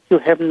you're dead, you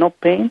have no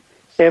pain,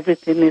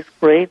 everything is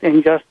great,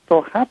 and you're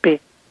so happy.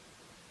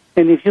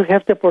 And if you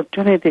have the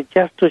opportunity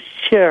just to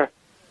share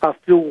a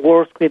few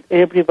words with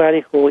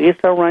everybody who is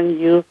around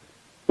you,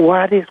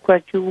 what is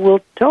what you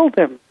will tell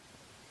them?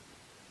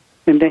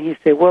 And then he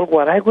said, "Well,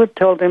 what I would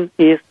tell them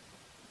is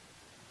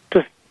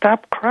to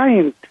stop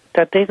crying,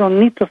 that they don't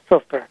need to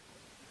suffer,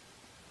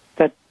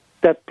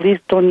 that please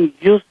don't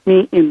use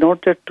me in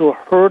order to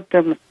hurt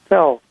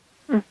themselves,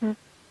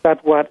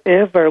 that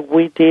whatever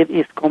we did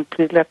is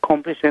completely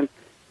accomplished and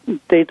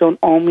they don't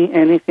owe me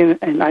anything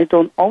and I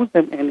don't owe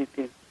them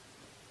anything,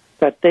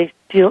 that they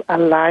still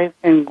alive,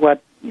 and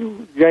what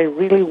I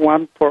really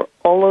want for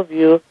all of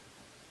you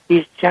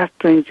is just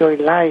to enjoy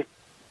life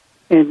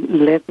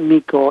and let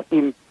me go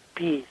in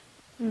peace.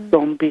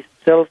 Don't be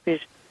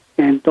selfish.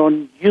 and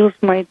don't use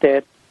my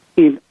death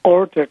in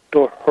order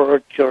to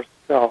hurt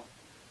yourself.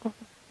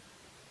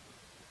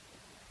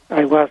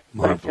 I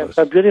have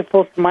a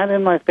beautiful smile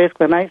in my face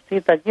when I see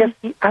that, yes,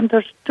 he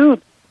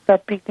understood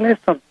that big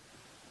lesson.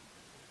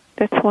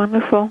 That's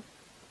wonderful.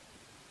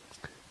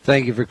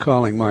 Thank you for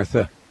calling,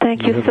 Martha.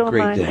 Thank you have so a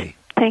great much. Day.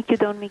 Thank you,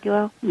 Don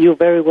Miguel. You're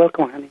very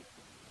welcome, honey.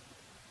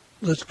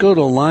 Let's go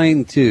to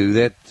line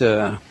 2.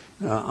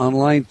 On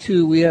line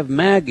 2, we have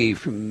Maggie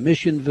from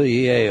Mission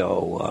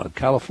Viejo,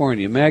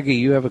 California. Maggie,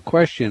 you have a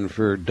question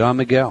for Don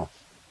Miguel.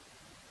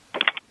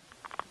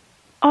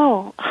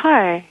 Oh,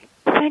 hi.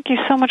 Thank you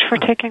so much for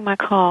taking my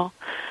call.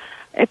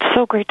 It's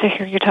so great to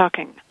hear you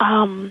talking.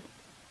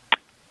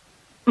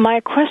 My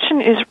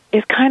question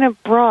is kind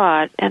of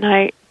broad, and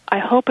I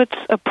hope it's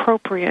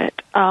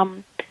appropriate.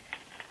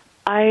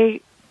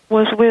 I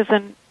was with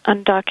an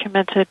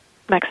undocumented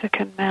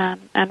Mexican man,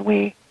 and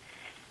we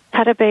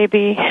had a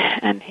baby,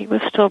 and he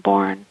was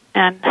stillborn,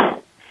 and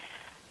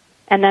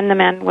then the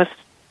man was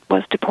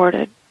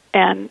deported,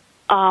 and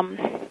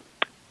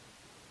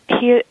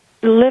he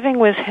living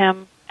with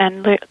him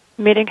and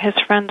meeting his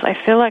friends, I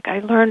feel like I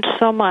learned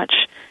so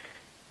much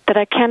that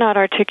I cannot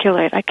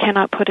articulate, I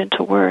cannot put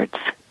into words.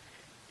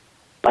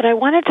 But I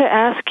wanted to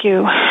ask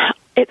you,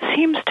 it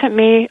seems to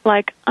me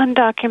like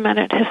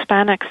undocumented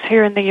Hispanics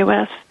here in the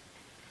U.S.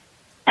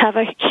 have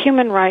a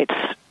human rights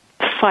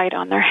fight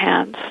on their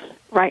hands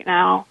right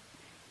now,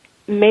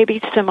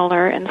 maybe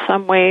similar in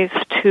some ways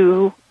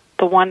to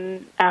the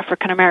one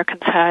African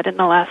Americans had in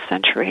the last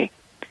century.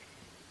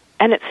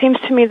 And it seems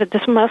to me that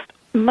this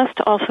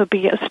must also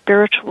be a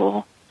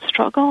spiritual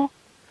struggle.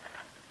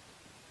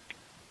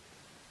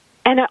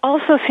 And it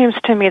also seems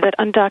to me that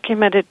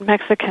undocumented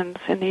Mexicans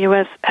in the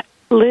U.S.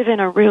 live in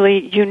a really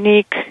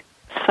unique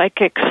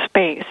psychic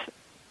space.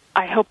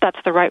 I hope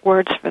that's the right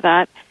words for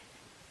that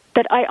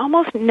I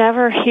almost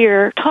never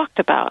hear talked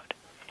about.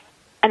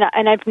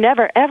 And I've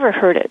never, ever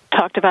heard it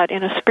talked about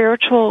in a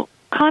spiritual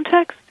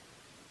context.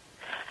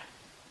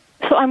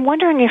 So I'm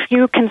wondering if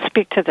you can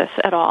speak to this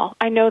at all.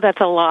 I know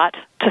that's a lot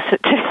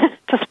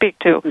to speak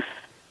to.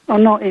 Oh,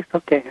 no, it's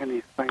okay, honey,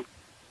 it's fine.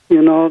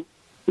 You know,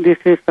 this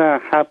is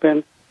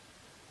happened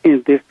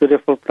in this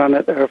beautiful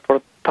planet Earth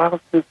for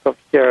thousands of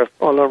years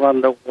all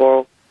around the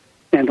world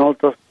and all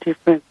those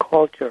different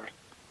cultures.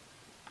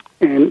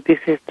 And this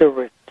is the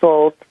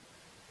result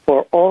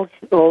for all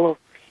of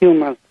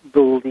humans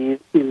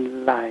believe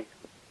in life.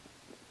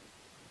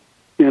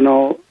 You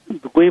know,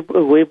 we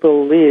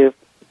believe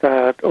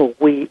that, or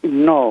we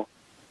know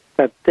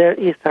that there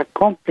is a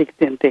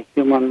conflict in the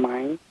human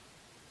mind,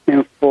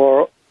 and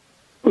for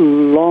a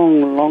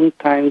long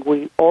time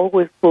we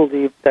always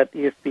believe that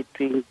is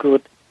between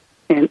good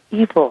and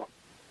evil.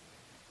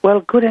 Well,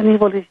 good and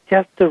evil is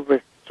just the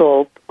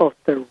result of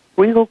the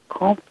real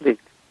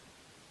conflict.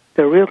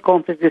 The real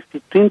conflict is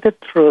between the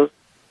truth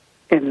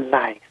and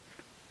lies.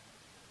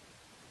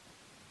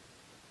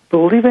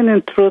 Believing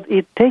in truth,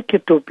 it takes you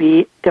to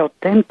be the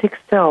authentic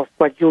self,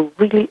 what you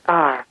really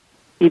are.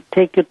 It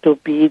takes you to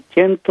be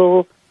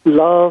gentle,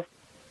 love,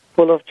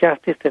 full of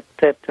justice,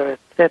 etc.,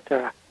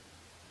 etc.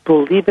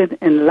 Believing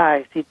in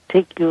lies, it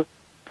takes you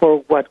for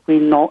what we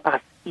know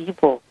as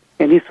evil.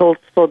 And it's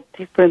also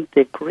different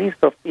degrees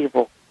of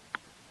evil.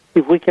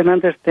 If we can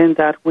understand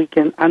that, we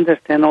can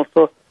understand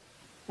also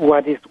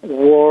what is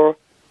war,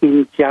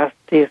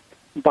 injustice,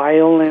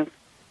 violence,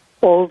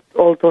 all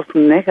those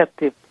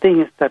negative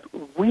things that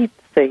we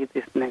say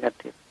is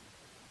negative.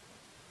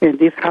 And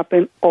this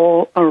happened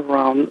all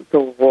around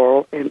the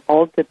world in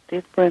all the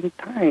different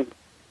times.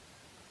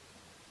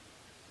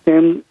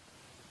 And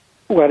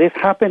what is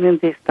happening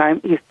this time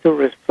is the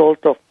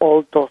result of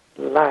all those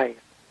lies,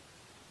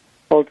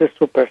 all the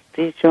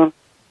superstition,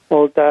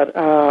 all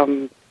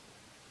that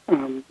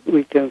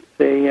we can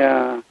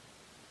say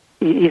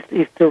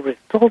is the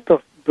result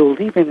of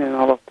believing in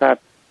all of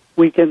that.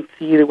 We can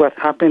see what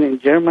happened in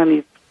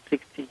Germany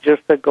 60 years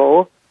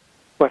ago.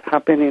 What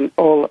happened in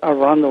all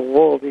around the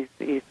world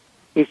is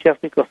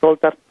just because all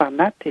that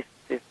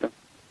fanaticism.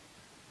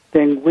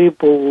 Then we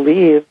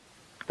believe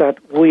that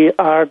we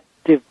are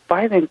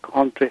dividing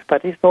countries,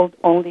 but it's all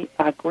only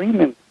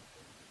agreement.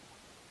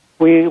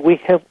 We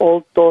have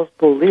all those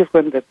beliefs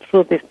when the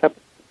truth is that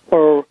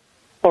our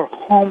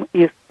home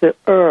is the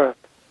earth.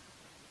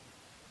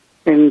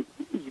 And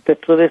the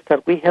truth is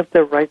that we have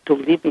the right to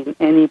live in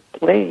any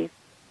place,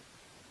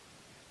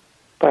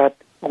 but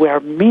we are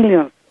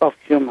millions of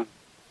humans.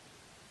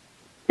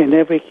 And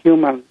every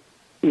human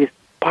is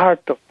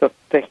part of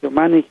the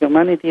humanity.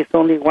 Humanity is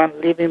only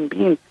one living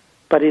being,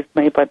 but it's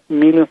made by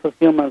millions of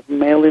humans,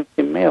 male and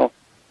female.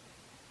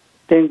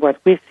 Then what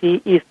we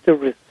see is the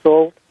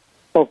result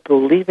of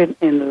believing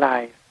in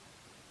lies,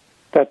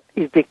 that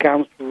it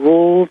becomes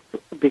rules,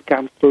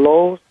 becomes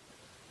laws,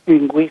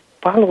 and we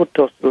follow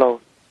those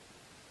laws.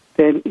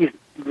 Then it's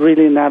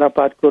really not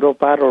about good or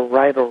bad or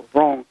right or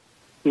wrong.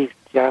 It's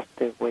just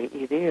the way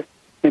it is.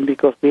 And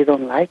because we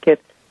don't like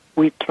it,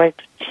 we try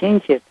to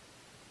change it.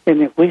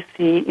 And if we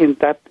see in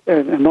that,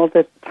 in all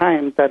the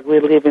time that we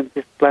live in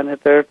this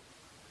planet Earth,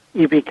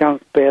 it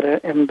becomes better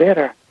and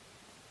better.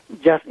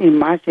 just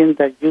imagine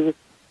that you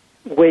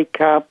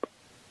wake up,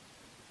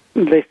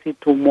 let's say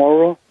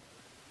tomorrow,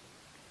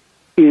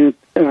 in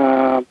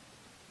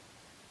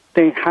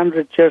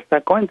 100 years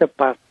ago in the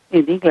past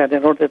in England,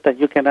 in order that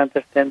you can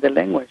understand the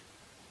language.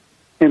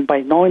 And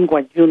by knowing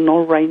what you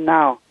know right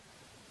now,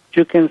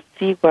 you can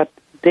see what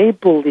they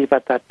believe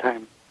at that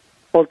time,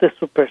 all the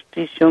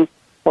superstitions,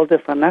 all the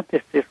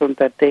fanaticism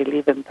that they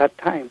live in that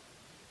time.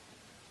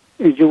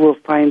 And you will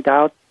find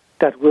out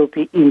that will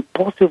be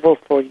impossible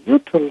for you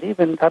to live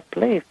in that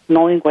place,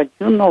 knowing what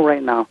you know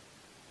right now.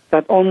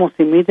 That almost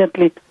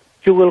immediately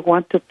you will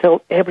want to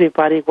tell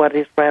everybody what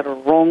is right or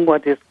wrong,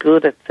 what is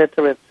good,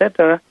 etc.,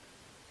 etc.,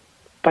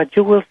 but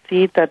you will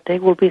see that they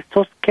will be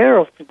so scared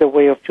of the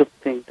way of you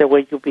think, the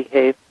way you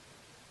behave,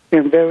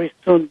 and very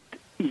soon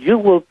you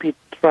will be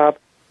trapped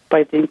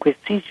by the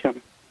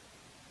Inquisition,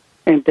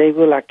 and they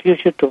will accuse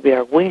you to be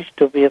a witch,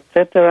 to be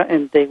etc.,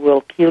 and they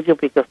will kill you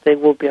because they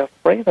will be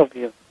afraid of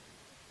you.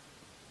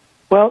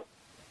 Well,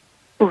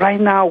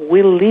 right now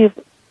we live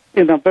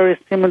in a very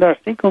similar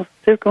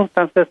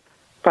circumstances,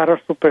 but our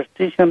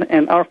superstition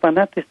and our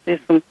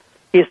fanaticism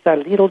is a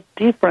little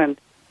different.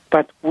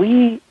 But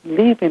we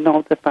live in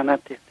all the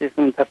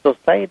fanaticism that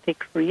society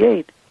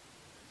creates.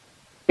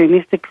 And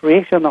it's the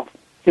creation of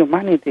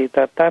humanity,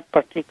 that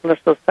particular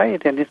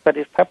society, and it's what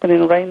is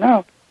happening right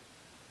now.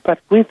 But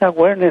with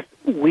awareness,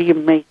 we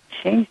may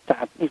change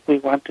that if we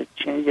want to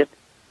change it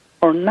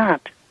or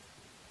not.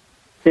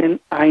 Then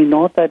I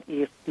know that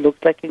it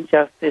looks like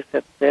injustice,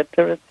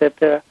 etc.,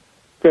 etc.,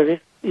 but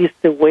it's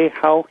the way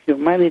how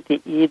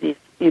humanity is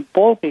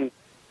evolving,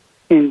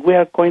 and we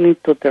are going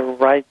into the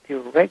right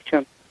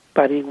direction.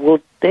 But it will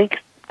take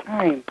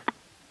time.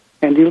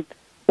 And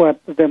what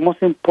the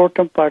most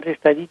important part is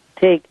that it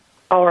takes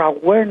our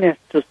awareness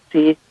to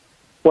see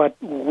what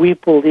we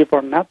believe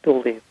or not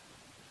believe.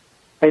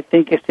 I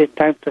think it's a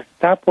time to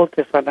stop all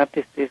the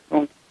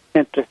fanaticism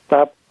and to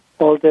stop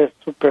all the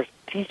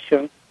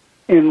superstition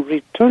and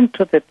return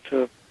to the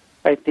truth.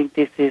 I think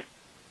this is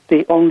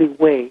the only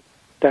way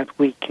that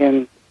we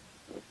can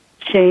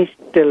change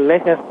the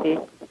legacy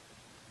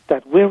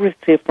that we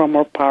receive from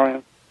our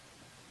parents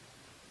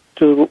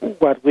to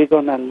what we're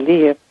going to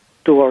leave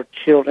to our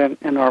children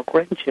and our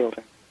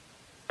grandchildren.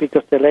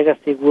 Because the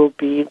legacy will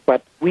be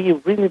what we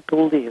really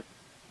believe.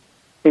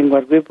 And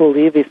what we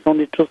believe is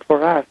only true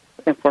for us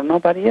and for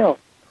nobody else.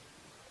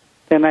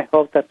 Then I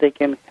hope that they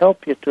can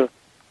help you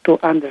to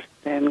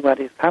understand what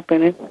is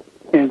happening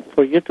and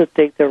for you to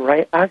take the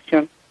right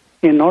action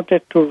in order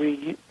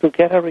to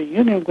get a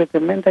reunion with the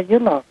men that you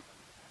love.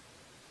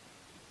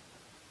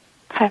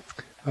 Okay.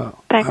 Oh,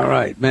 Thanks. all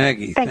right,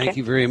 Maggie, thank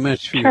you very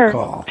much for your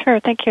call. Sure,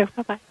 thank you.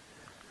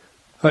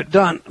 Bye-bye.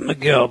 Don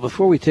Miguel,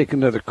 before we take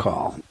another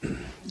call,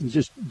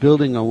 just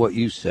building on what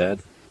you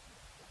said,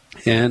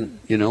 and,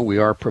 we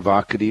are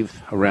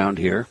provocative around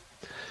here.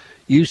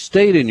 You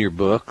state in your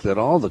book that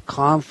all the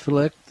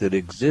conflict that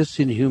exists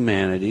in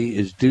humanity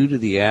is due to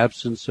the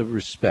absence of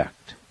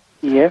respect.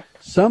 Yes.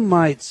 Some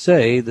might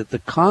say that the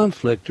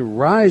conflict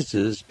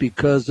arises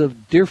because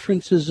of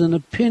differences in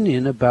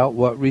opinion about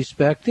what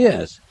respect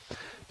is.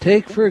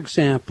 Take, for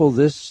example,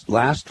 this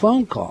last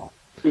phone call.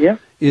 Yeah.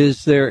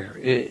 Is there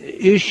an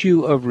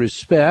issue of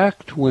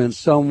respect when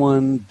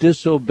someone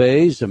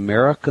disobeys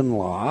American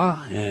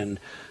law and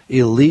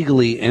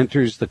illegally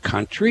enters the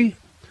country?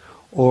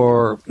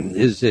 Or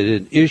is it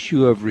an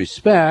issue of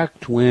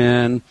respect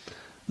when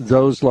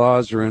those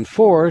laws are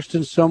enforced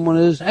and someone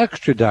is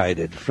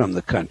extradited from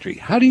the country?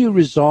 How do you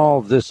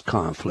resolve this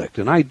conflict?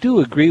 And I do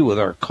agree with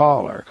our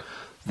caller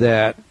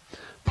that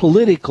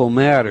political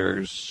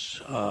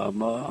matters,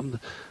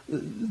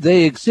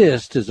 they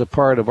exist as a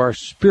part of our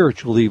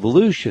spiritual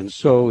evolution.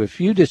 So if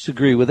you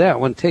disagree with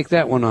that one, take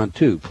that one on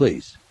too,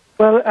 please.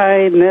 Well,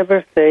 I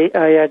never say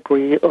I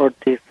agree or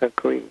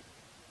disagree.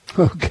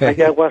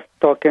 Okay. I was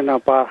talking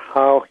about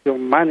how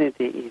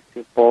humanity is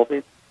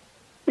evolving,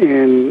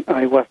 and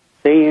I was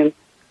saying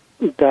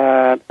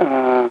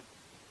that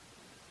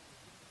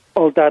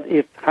all that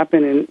is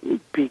happening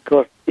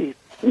because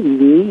it's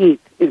need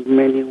in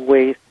many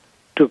ways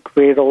to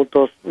create all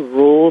those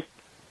rules.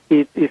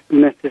 It is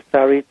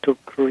necessary to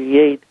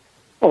create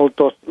all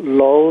those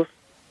laws.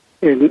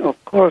 And,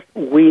 of course,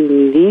 we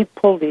need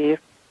police,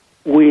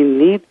 we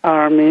need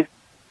armies,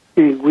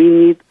 and we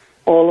need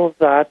all of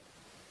that.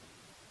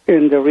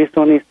 And the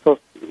reason is so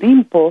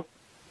simple,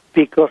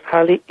 because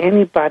hardly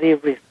anybody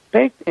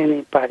respects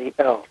anybody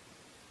else.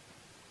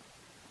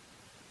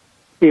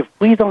 If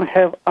we don't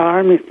have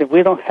armies, if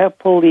we don't have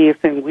police,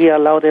 and we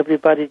allowed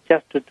everybody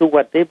just to do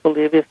what they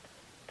believe is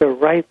the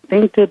right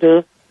thing to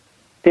do,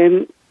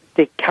 then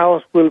the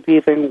chaos will be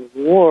even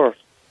worse.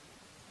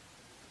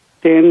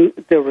 Then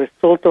the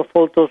result of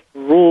all those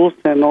rules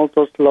and all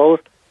those laws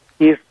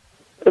is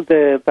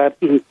that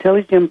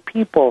intelligent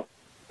people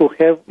who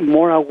have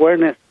more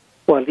awareness,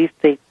 or at least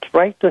they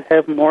try to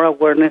have more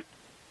awareness,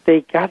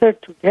 they gather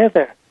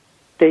together.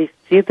 They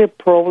see the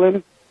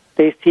problem,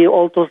 they see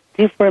all those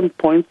different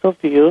points of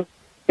view,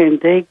 and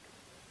they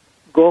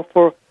go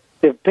for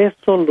the best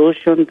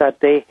solution that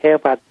they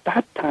have at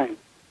that time.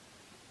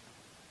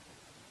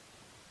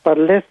 But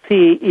let's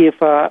see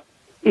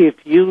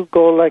if you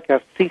go like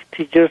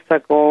 60 years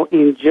ago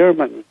in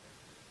Germany,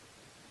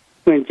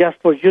 when just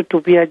for you to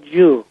be a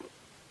Jew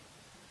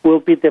will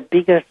be the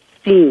biggest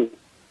sin,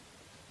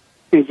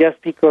 and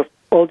just because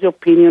all the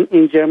opinion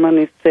in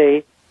Germany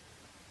say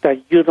that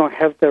you don't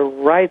have the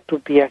right to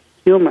be a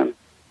human,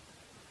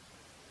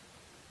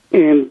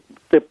 and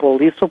the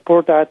police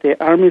support that,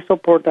 the army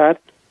support that,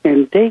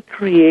 and they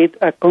create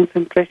a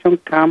concentration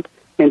camp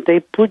and they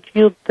put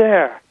you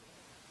there.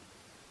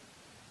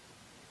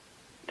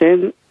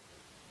 Then,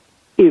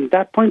 in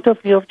that point of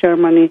view of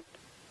Germany,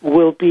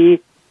 will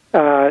be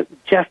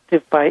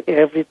justify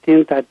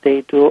everything that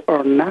they do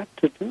or not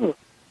to do.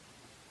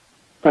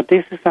 But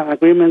this is an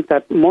agreement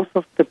that most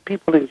of the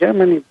people in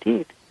Germany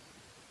did,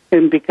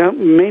 and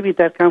maybe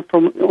that comes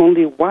from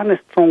only one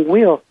strong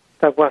will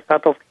that was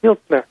that of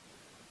Hitler.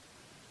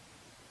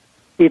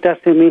 It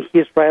doesn't mean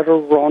he's right or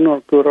wrong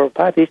or good or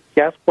bad. It's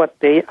just what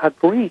they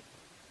agree.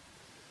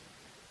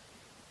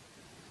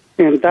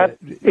 And that,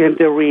 and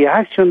the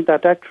reaction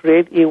that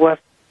created, it was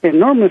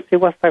enormous. It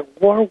was like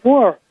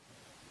war.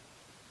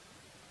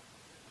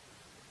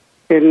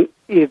 And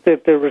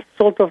the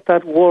result of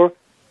that war,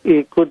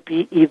 it could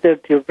be either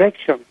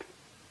direction.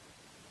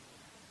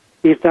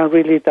 It's not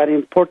really that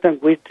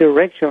important which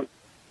direction,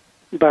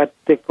 but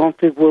the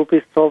conflict will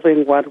be solved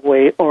in one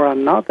way or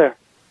another.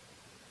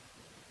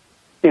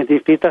 And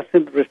if it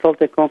doesn't resolve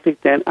the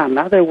conflict, then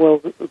another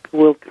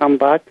will come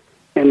back,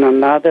 and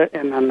another,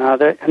 and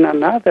another, and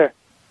another.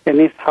 And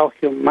it's how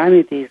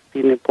humanity has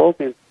been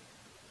evolving.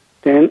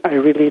 Then I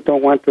really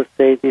don't want to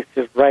say this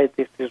is right,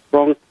 this is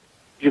wrong,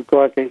 you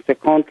go against the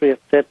country,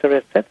 etc.,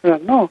 etc.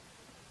 No,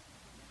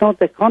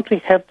 the country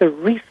have the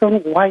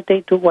reason why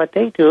they do what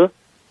they do,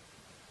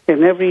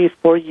 and every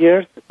 4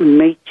 years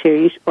may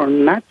change or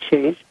not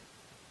change,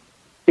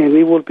 and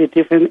it will be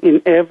different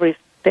in every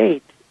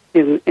state,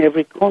 in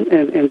every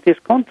in this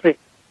country.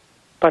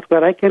 But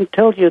what I can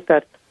tell you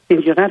that in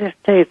the United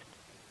States,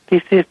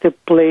 this is the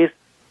place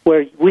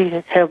where we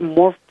have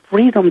more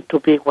freedom to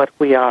be what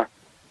we are,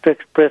 to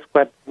express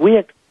what we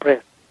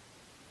express.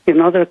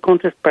 In other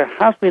countries,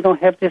 perhaps we don't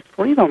have this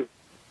freedom.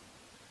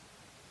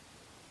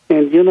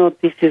 And,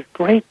 this is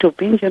great to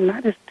be in the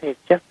United States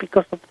just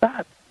because of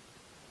that.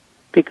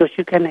 Because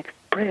you can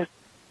express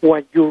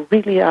what you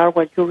really are,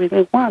 what you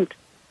really want.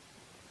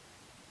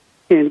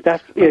 And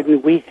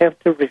and we have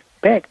to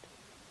respect.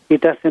 It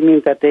doesn't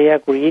mean that they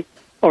agree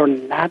or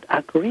not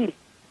agree.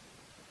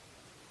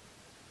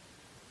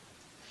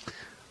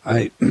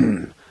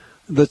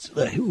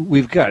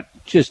 We've got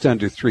just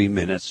under 3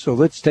 minutes, so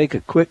let's take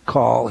a quick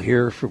call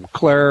here from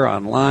Claire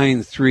on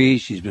line 3.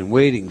 She's been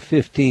waiting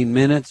 15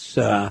 minutes,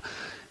 and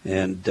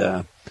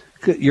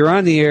you're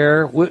on the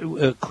air.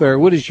 Claire,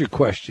 what is your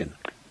question?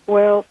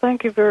 Well,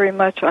 thank you very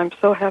much. I'm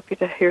so happy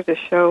to hear the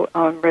show.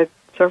 Read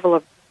several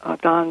of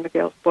Don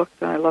Miguel's books,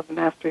 and I love The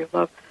Mastery of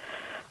Love.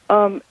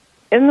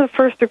 In the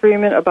first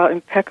agreement about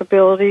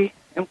impeccability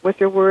with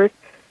your word,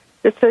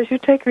 it says you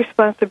take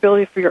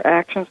responsibility for your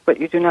actions, but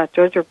you do not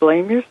judge or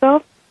blame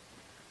yourself.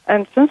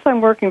 And since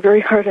I'm working very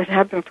hard and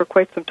have been for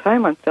quite some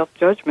time on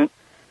self-judgment,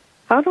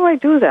 how do I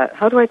do that?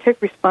 How do I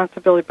take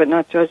responsibility but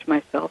not judge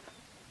myself?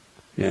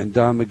 And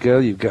Don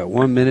Miguel, you've got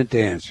 1 minute to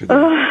answer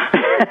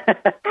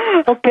that.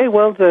 Okay,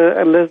 well,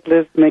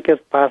 let's make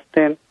it fast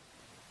then.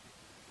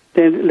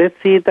 Then let's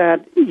see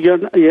that you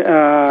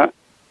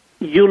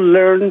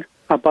learn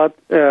about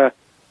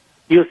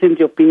using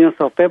the opinions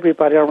of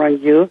everybody around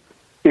you,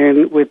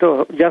 and with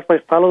just by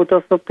following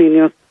those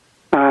opinions,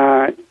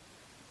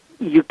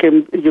 you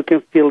can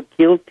feel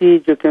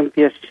guilty, you can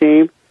be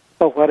ashamed,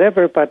 or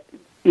whatever. But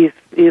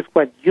is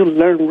what you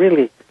learn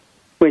really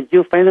when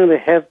you finally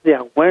have the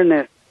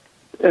awareness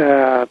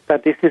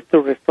that this is the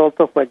result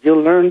of what you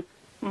learn,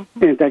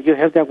 mm-hmm. and that you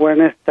have the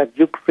awareness that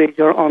you create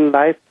your own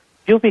life.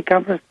 You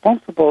become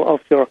responsible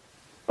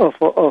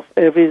of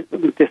every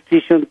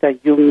decision that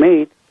you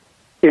made,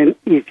 and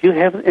if you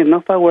have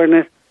enough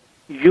awareness,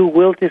 you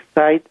will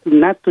decide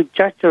not to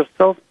judge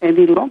yourself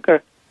any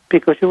longer,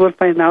 because you will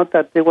find out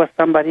that there was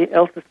somebody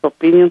else's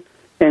opinion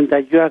and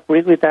that you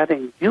agree with that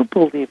and you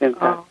believe in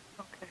that. Oh,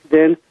 okay.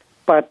 Then,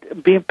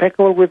 but be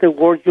impeccable with the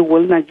word. You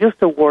will not use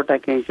the word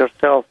against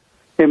yourself,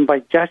 and by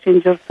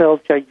judging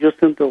yourself, you're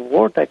using the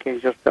word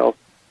against yourself.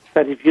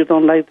 That if you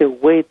don't like the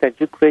way that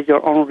you create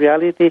your own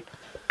reality,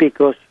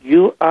 because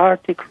you are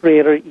the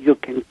creator, you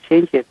can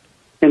change it.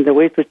 And the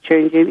way to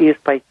change it is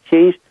by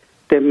change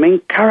the main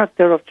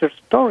character of your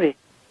story.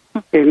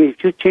 And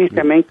if you change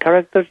the main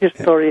character of your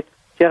story,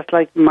 just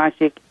like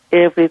magic,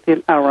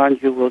 everything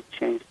around you will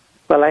change.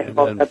 Well, I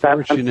hope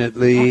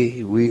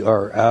unfortunately, we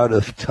are out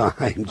of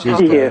time,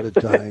 just out of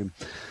time.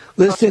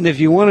 Listen, if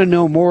you want to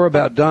know more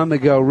about Don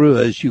Miguel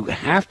Ruiz, you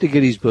have to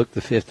get his book, The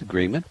Fifth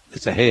Agreement.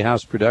 It's a Hay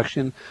House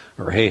production,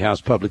 or Hay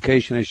House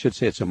publication, I should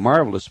say. It's a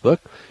marvelous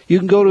book. You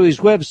can go to his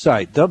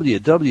website,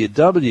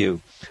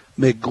 www.miguel,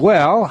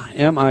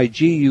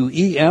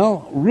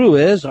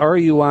 Ruiz,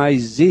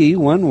 Ruiz,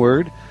 one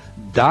word,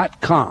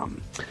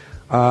 .com.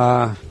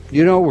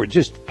 we're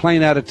just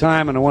plain out of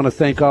time, and I want to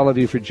thank all of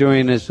you for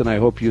joining us, and I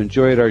hope you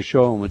enjoyed our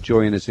show and will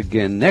join us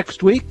again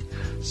next week,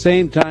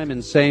 same time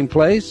and same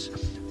place.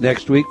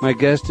 Next week, my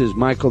guest is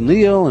Michael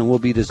Neal, and we'll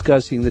be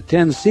discussing the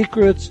 10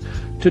 secrets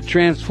to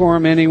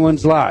transform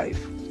anyone's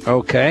life.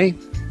 Okay?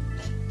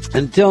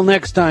 Until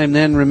next time,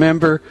 then,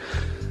 remember,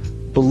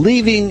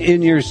 believing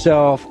in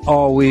yourself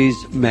always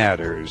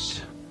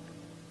matters.